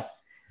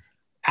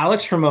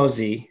Alex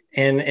Hermosi,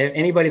 and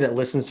anybody that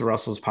listens to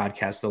Russell's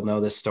podcast, they'll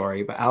know this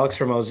story. But Alex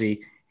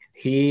Hermosi,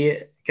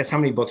 guess how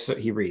many books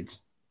he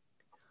reads?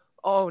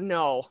 Oh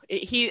no,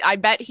 I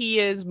bet he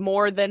is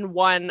more than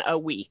one a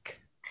week.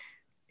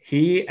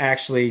 He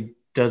actually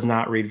does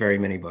not read very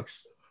many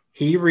books.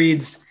 He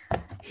reads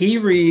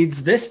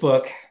this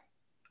book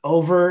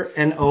over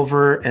and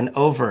over and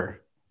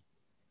over.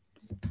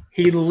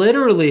 He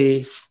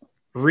literally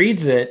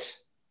reads it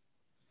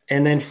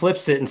and then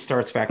flips it and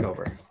starts back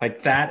over.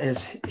 Like, that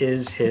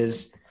is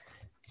his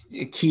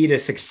key to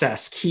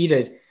success, key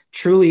to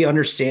truly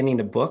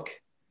understanding a book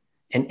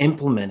and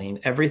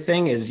implementing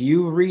everything is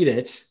you read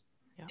it,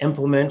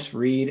 implement,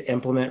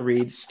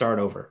 read, start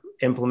over,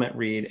 implement,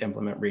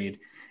 read.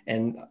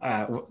 And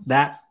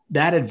that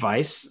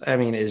advice, I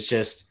mean, is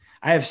just,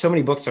 I have so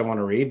many books I want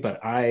to read,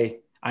 but I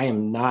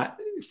am not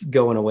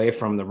going away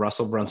from the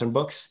Russell Brunson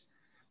books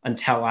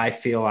until I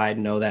feel I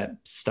know that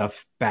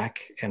stuff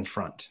back and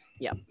front.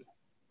 Yep.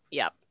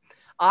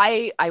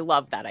 I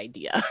love that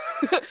idea.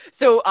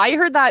 So I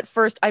heard that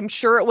first, I'm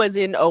sure it was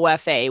in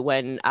OFA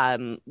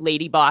when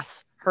Lady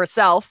Boss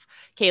herself,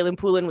 Kaylin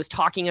Poulin, was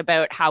talking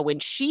about how when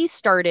she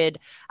started,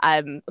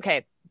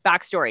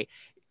 backstory,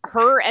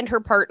 her and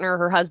her partner,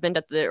 her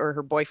husband or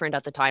her boyfriend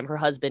at the time, her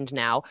husband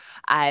now,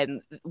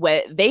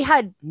 they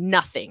had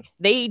nothing.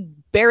 They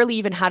barely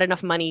even had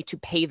enough money to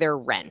pay their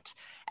rent.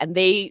 And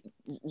they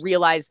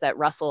realized that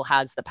Russell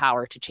has the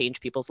power to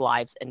change people's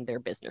lives and their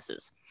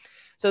businesses.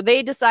 So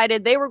they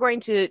decided they were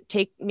going to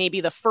take maybe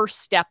the first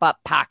step up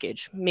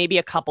package, maybe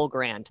a couple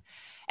grand.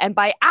 And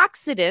by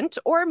accident,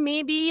 or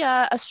maybe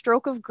a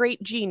stroke of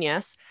great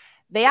genius,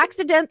 they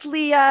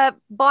accidentally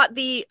bought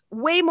the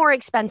way more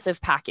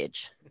expensive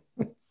package.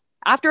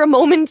 After a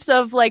moment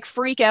of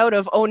freak out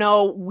of, oh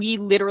no, we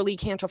literally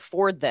can't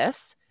afford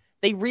this,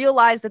 they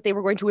realized that they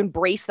were going to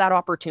embrace that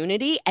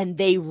opportunity and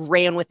they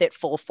ran with it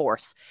full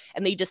force.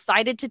 And they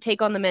decided to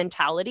take on the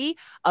mentality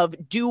of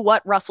do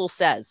what Russell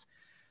says.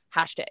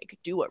 Hashtag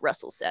do what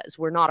Russell says.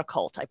 We're not a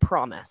cult, I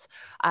promise.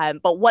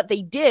 But what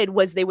they did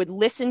was they would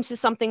listen to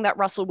something that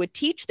Russell would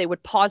teach. They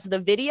would pause the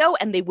video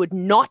and they would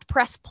not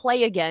press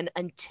play again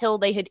until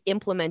they had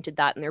implemented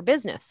that in their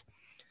business.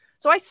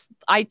 So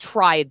I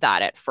tried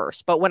that at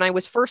first. But when I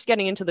was first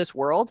getting into this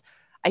world,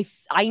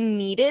 I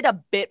needed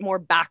a bit more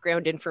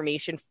background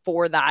information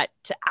for that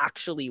to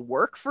actually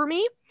work for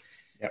me.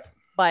 Yep.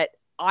 But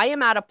I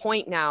am at a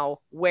point now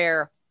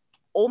where,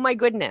 oh my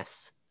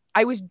goodness,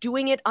 I was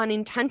doing it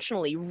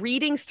unintentionally,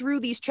 reading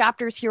through these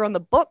chapters here on the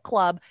book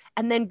club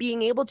and then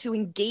being able to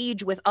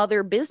engage with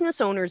other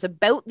business owners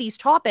about these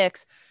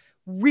topics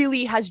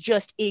really has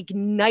just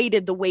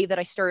ignited the way that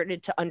I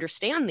started to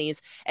understand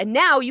these. And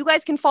now you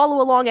guys can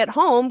follow along at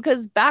home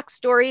because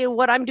backstory of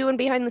what I'm doing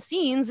behind the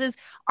scenes is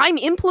I'm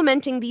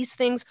implementing these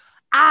things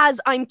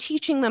as I'm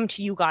teaching them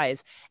to you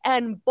guys.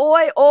 And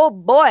boy, oh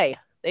boy,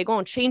 they're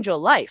going to change your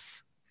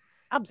life.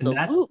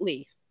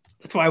 Absolutely.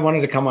 That's why I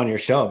wanted to come on your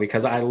show,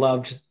 because I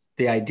loved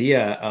the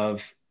idea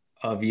of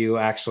you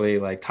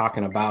actually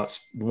talking about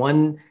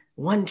one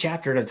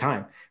chapter at a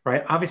time,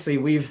 right? Obviously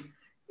we've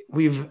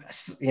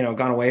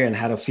gone away and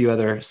had a few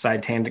other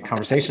side tangent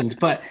conversations,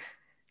 but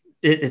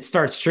it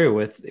starts true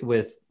with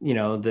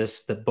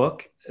the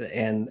book,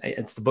 and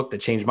it's the book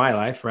that changed my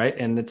life, right?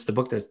 And it's the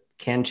book that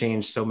can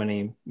change so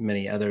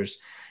many others.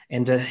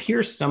 And to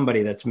hear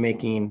somebody that's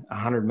making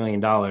 $100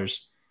 million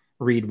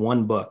read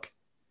one book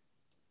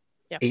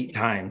 8,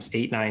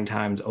 9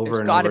 times over,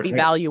 There's got to be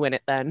value in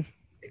it then.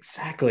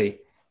 Exactly.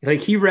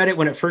 He read it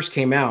when it first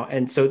came out.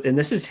 And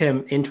this is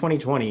him in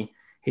 2020.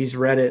 He's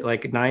read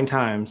it 9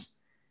 times.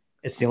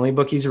 It's the only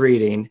book he's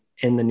reading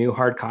in the new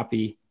hard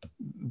copy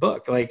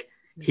book.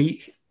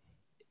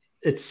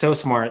 It's so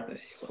smart.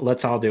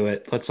 Let's all do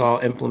it. Let's all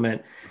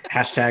implement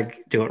hashtag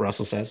do what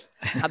Russell says.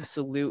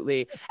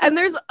 Absolutely. And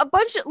there's a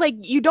bunch of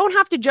you don't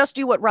have to just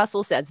do what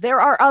Russell says. There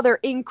are other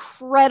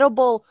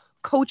incredible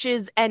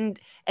coaches and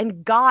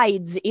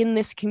guides in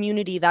this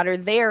community that are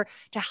there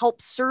to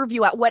help serve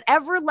you at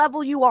whatever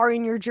level you are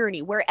in your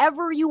journey,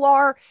 wherever you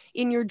are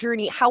in your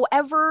journey,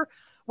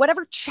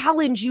 whatever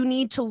challenge you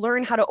need to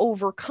learn how to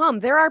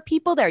overcome. There are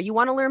people there. You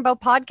want to learn about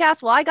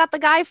podcasts? Well, I got the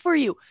guy for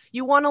you.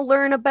 You want to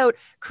learn about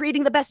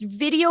creating the best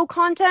video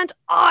content?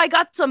 Oh, I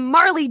got some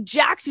Marley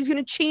Jacks who's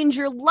going to change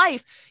your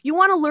life. You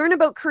want to learn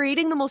about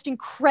creating the most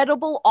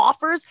incredible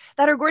offers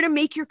that are going to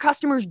make your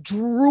customers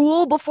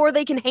drool before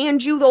they can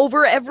hand you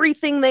over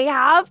everything they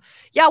have?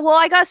 Yeah, well,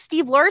 I got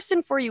Steve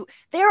Larson for you.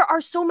 There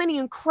are so many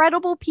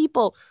incredible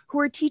people who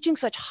are teaching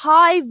such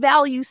high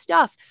value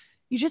stuff.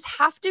 You just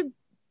have to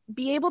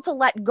be able to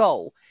let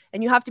go,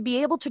 and you have to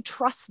be able to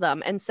trust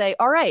them and say,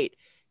 all right,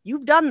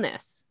 you've done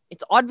this.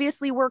 It's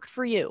obviously worked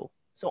for you.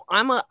 So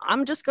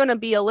I'm just going to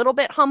be a little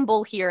bit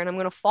humble here, and I'm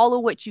going to follow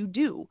what you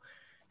do.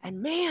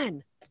 And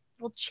man,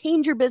 it'll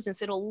change your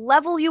business. It'll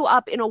level you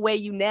up in a way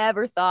you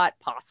never thought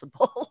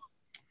possible.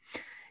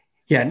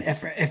 Yeah. And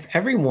if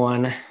every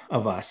one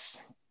of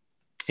us,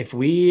 if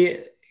we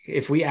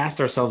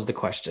asked ourselves the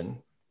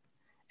question,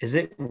 is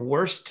it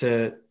worse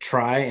to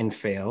try and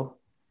fail?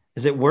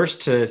 Is it worse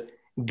to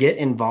get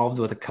involved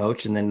with a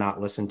coach and then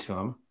not listen to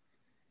him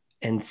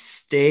and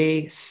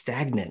stay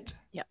stagnant?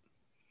 Yep.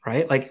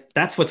 Right? Like,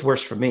 that's what's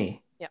worse for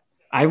me. Yep.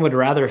 I would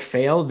rather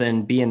fail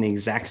than be in the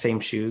exact same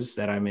shoes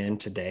that I'm in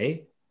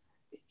today,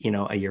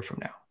 a year from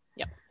now.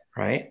 Yep.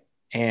 Right.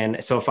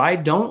 And so if I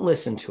don't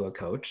listen to a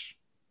coach,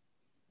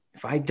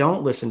 if I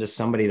don't listen to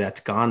somebody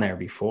that's gone there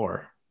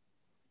before,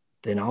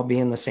 then I'll be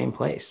in the same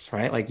place,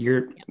 right? Like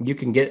you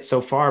can get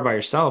so far by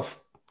yourself,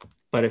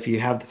 but if you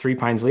have the Three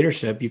Pines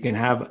leadership, you can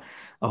have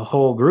a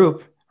whole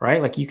group,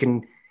 right? Like you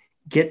can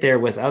get there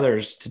with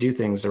others to do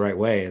things the right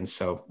way. And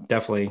so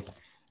definitely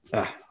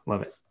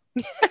love it.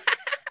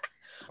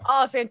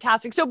 Oh,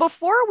 fantastic. So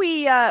before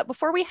we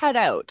head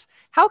out,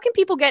 how can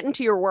people get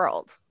into your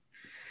world?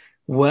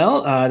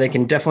 Well, they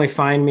can definitely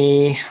find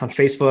me on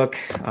Facebook.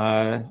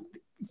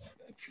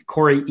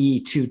 Cory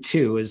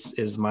E22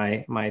 is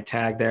my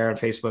tag there on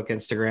Facebook,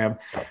 Instagram.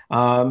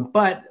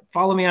 But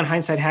follow me on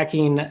Hindsight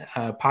Hacking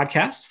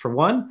podcast for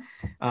one.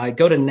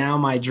 Go to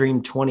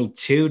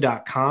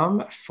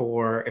nowmydream22.com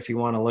for if you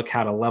want to look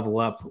how to level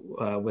up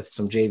with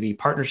some JV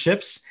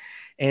partnerships.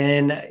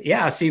 And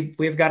yeah, see,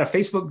 we've got a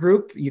Facebook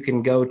group. You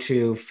can go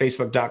to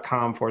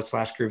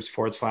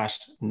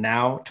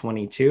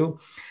facebook.com/groups/now22.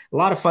 A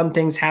lot of fun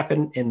things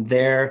happen in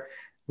there.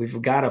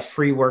 We've got a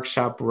free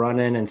workshop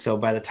running. And so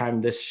by the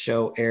time this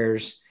show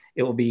airs,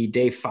 it will be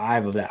day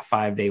 5 of that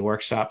 5-day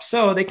workshop.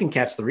 So they can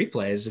catch the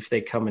replays if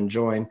they come and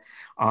join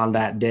on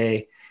that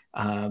day.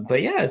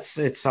 But yeah,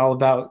 it's all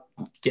about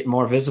get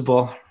more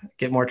visible,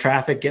 get more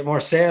traffic, get more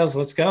sales.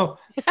 Let's go.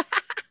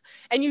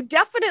 And you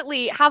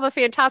definitely have a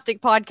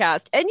fantastic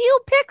podcast, and you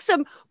pick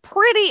some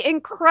pretty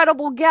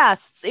incredible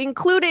guests,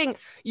 including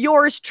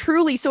yours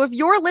truly. So if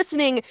you're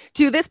listening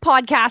to this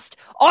podcast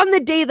on the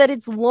day that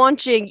it's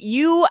launching,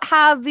 you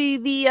have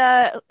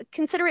the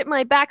consider it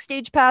my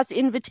backstage pass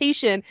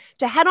invitation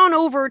to head on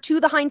over to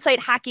the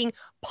Hindsight Hacking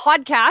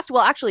podcast.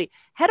 Well, actually,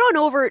 head on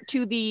over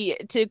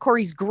to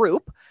Cory's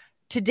group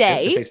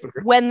today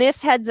when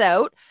this heads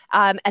out.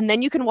 And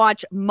then you can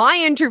watch my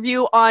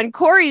interview on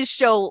Cory's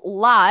show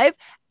live.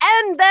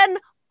 And then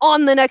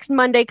on the next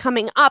Monday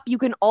coming up, you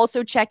can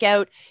also check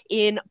out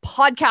in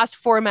podcast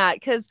format,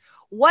 because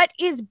what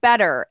is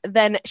better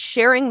than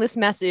sharing this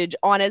message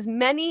on as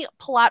many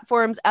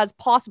platforms as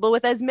possible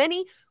with as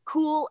many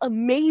cool,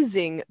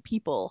 amazing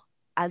people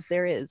as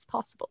there is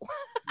possible.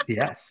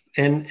 Yes.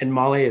 And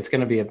Molly, it's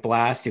going to be a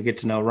blast. You'll get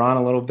to know Ron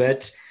a little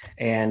bit.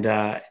 And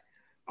our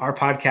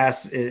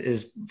podcast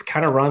is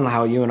kind of run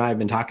how you and I have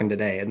been talking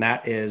today. And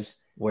that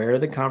is where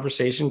the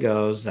conversation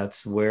goes.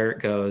 That's where it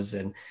goes.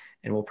 And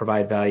we'll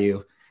provide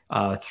value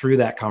through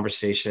that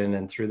conversation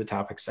and through the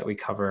topics that we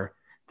cover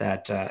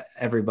that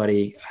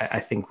everybody, I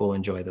think, will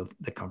enjoy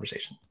the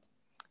conversation.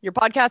 Your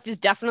podcast is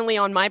definitely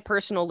on my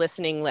personal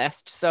listening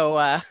list.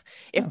 So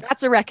if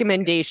that's a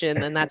recommendation,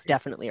 then that's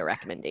definitely a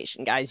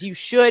recommendation, guys. You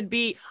should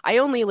be. I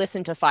only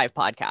listen to 5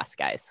 podcasts,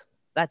 guys.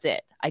 That's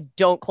it. I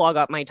don't clog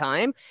up my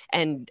time.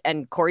 And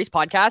Cory's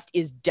podcast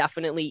is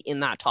definitely in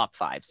that top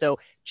 5. So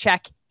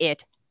check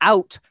it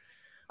out.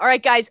 All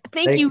right, guys,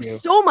 thank you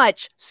so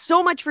much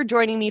for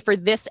joining me for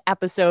this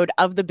episode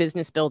of the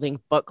Business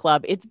Building Book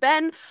Club. It's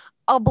been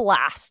a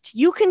blast.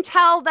 You can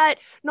tell that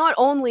not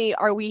only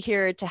are we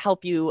here to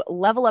help you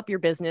level up your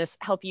business,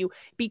 help you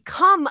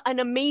become an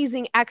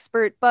amazing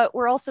expert, but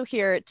we're also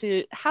here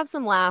to have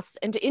some laughs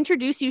and to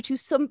introduce you to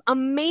some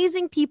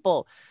amazing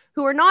people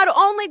who are not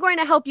only going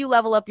to help you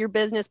level up your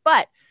business,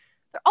 but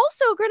they're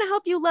also going to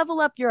help you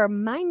level up your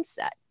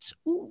mindset.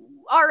 Ooh.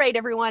 All right,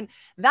 everyone.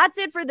 That's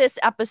it for this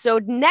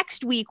episode.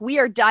 Next week, we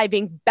are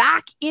diving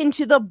back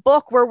into the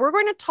book where we're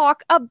going to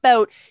talk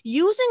about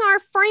using our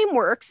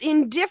frameworks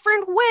in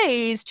different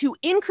ways to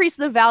increase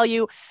the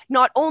value,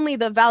 not only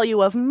the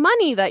value of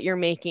money that you're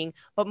making,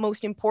 but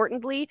most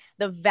importantly,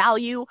 the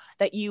value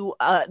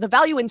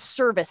and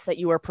service that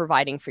you are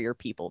providing for your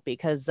people,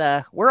 because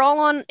we're all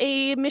on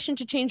a mission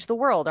to change the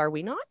world, are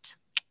we not?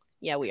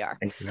 Yeah, we are.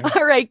 Thank you.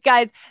 All right,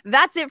 guys,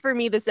 that's it for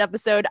me this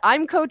episode.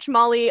 I'm Coach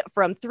Molly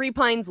from Three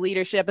Pines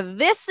Leadership.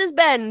 This has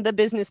been the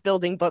Business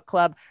Building Book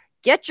Club.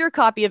 Get your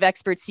copy of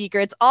Expert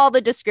Secrets. All the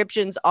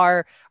descriptions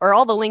are, or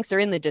all the links are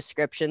in the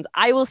descriptions.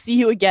 I will see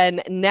you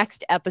again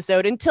next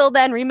episode. Until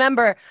then,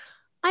 remember,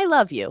 I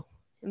love you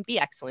and be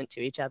excellent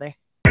to each other.